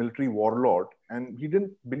was this military warlord, and he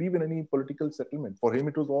didn't believe in any political settlement. For him,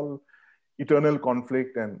 it was all eternal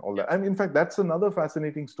conflict and all that. And in fact, that's another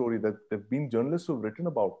fascinating story that there have been journalists who have written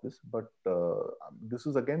about this. But this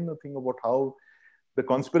is again the thing about how the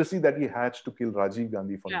conspiracy that he hatched to kill Rajiv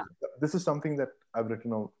Gandhi. For example. This is something that I've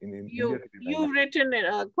written out in India. You've written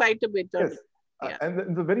quite a bit on it. Yes.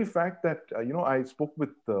 And the very fact that, I spoke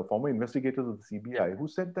with former investigators of the CBI who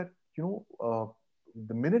said that,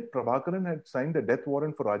 the minute Prabhakaran had signed a death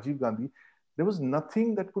warrant for Rajiv Gandhi, there was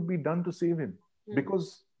nothing that could be done to save him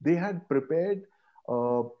because they had prepared,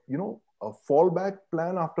 a fallback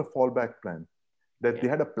plan after fallback plan. That they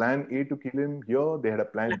had a plan A to kill him here, they had a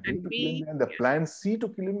plan B to kill him there, and the plan C to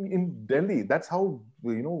kill him in Delhi. That's how,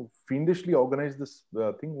 fiendishly organized this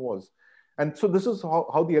thing was. And so this is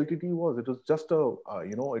how the LTT was. It was just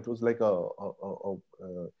it was like a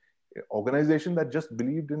organization that just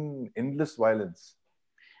believed in endless violence.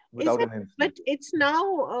 But it's now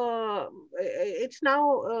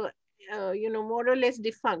more or less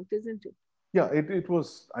defunct, isn't it? Yeah, it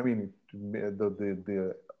was. I mean,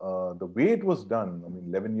 the way it was done. I mean,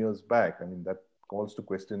 11 years back. I mean, that calls to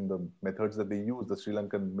question the methods that they used, the Sri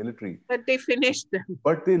Lankan military. But they finished them.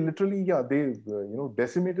 But they literally, they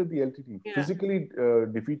decimated the LTT, physically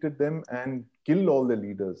defeated them and killed all the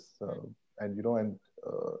leaders.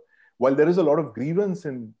 While there is a lot of grievance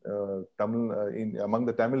in Tamil, among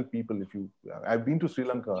the Tamil people, I've been to Sri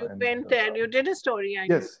Lanka. You went there, you did a story.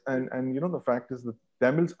 Yes, and the fact is that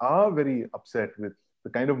Tamils are very upset with the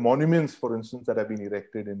kind of monuments, for instance, that have been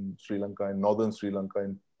erected in Sri Lanka, in northern Sri Lanka,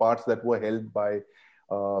 in parts that were held by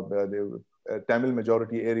the Tamil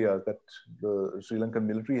majority areas that the Sri Lankan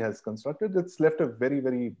military has constructed. It's left a very,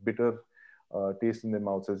 very bitter taste in their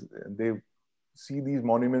mouths. They see these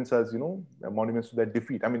monuments as, monuments to their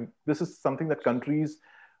defeat. I mean, this is something that countries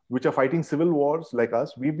which are fighting civil wars like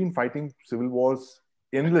us, we've been fighting civil wars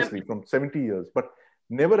endlessly from 70 years. But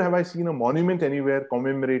never have I seen a monument anywhere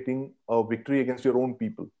commemorating a victory against your own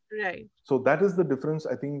people. Right. So that is the difference,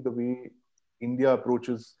 I think, the way India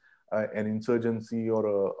approaches an insurgency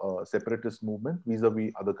or a separatist movement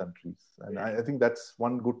vis-a-vis other countries. And I think that's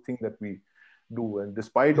one good thing that we do. And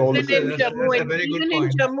despite all even in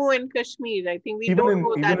Jammu and Kashmir, I think even in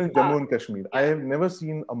Jammu and Kashmir, I have never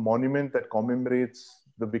seen a monument that commemorates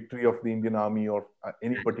the victory of the Indian army or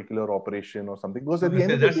any particular operation or something. Because at the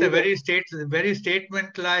end of the day, very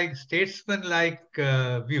statesman-like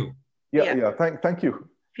view. Yeah. Thank you.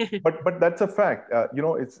 but that's a fact.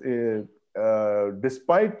 It's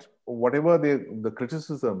despite whatever the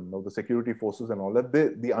criticism of the security forces and all that,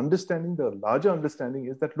 the understanding, the larger understanding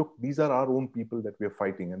is that, look, these are our own people that we are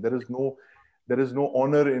fighting, and there is no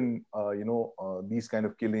honor in these kind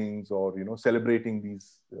of killings or celebrating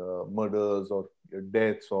these murders or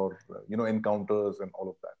deaths or encounters and all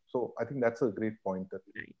of that. So I think that's a great point.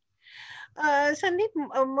 Sandeep,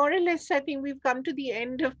 more or less, I think we've come to the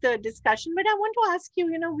end of the discussion, but I want to ask you,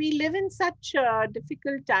 we live in such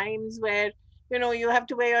difficult times where, you have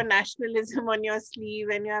to wear your nationalism on your sleeve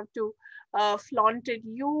and you have to flaunt it.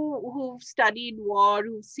 You who've studied war,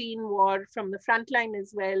 who've seen war from the front line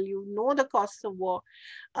as well, you know the costs of war.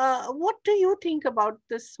 What do you think about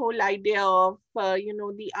this whole idea of,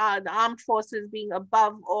 the armed forces being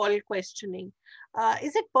above all questioning?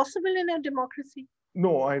 Is it possible in a democracy?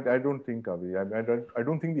 No, I don't think, Kavi. I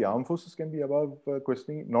don't think the armed forces can be above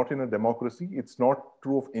questioning, not in a democracy. It's not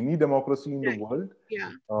true of any democracy in the world.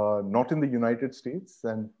 Yeah. Not in the United States,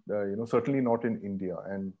 and certainly not in India.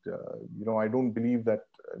 And I don't believe that,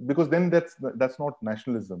 because then that's not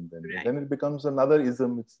nationalism. Then it becomes another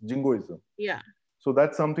ism. It's jingoism. Yeah. So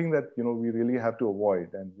that's something that we really have to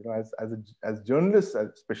avoid. And as journalists,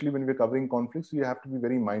 especially when we're covering conflicts, we have to be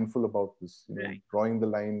very mindful about this. Drawing the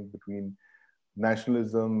line between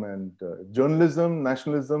nationalism and journalism,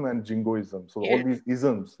 nationalism and jingoism. So all these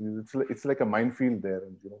isms, it's like a minefield there,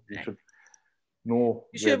 and we should know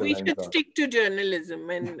where the We lines should are. stick to journalism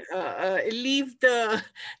and leave the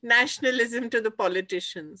nationalism to the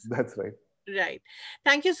politicians. That's right. Right.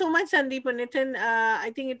 Thank you so much, Sandeep Unnithan.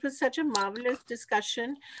 I think it was such a marvelous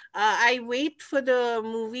discussion. I wait for the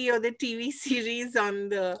movie or the TV series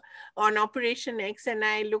on Operation X, and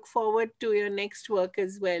I look forward to your next work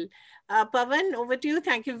as well. Pavan, over to you.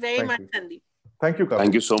 Thank you very much, Sandeep. Thank you, Kaveree.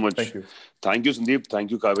 Thank you so much. Thank you. Thank you, Sandeep. Thank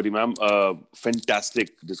you, Kaveree ma'am.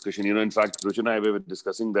 Fantastic discussion. In fact, Ruchi and I were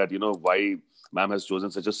discussing that, why ma'am has chosen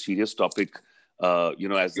such a serious topic,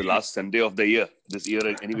 as the last Sunday of the year. This year,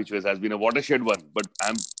 any which ways, has been a watershed one. But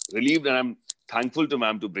I'm relieved and I'm thankful to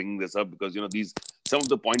ma'am to bringing this up because, some of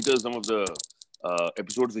the pointers, some of the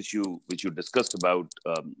episodes which you discussed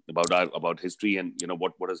about history and,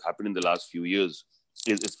 what has happened in the last few years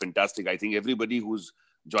is fantastic. I think everybody who's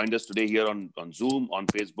joined us today here on Zoom, on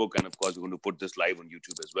Facebook, and of course, we're going to put this live on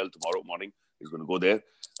YouTube as well tomorrow morning. It's going to go there.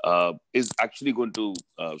 Is actually going to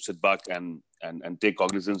sit back and take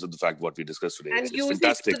cognizance of the fact what we discussed today. And it's use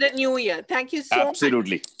fantastic. it for the new year. Thank you so much.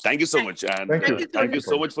 Absolutely. Thank you so much. And thank you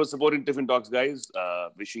so much for supporting Tiffin Talks, guys.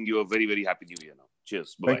 Wishing you a very, very happy new year now.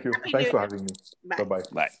 Cheers. Bye-bye. Thank you. Thanks for having me. Bye. Bye-bye.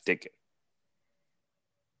 Bye. Take care.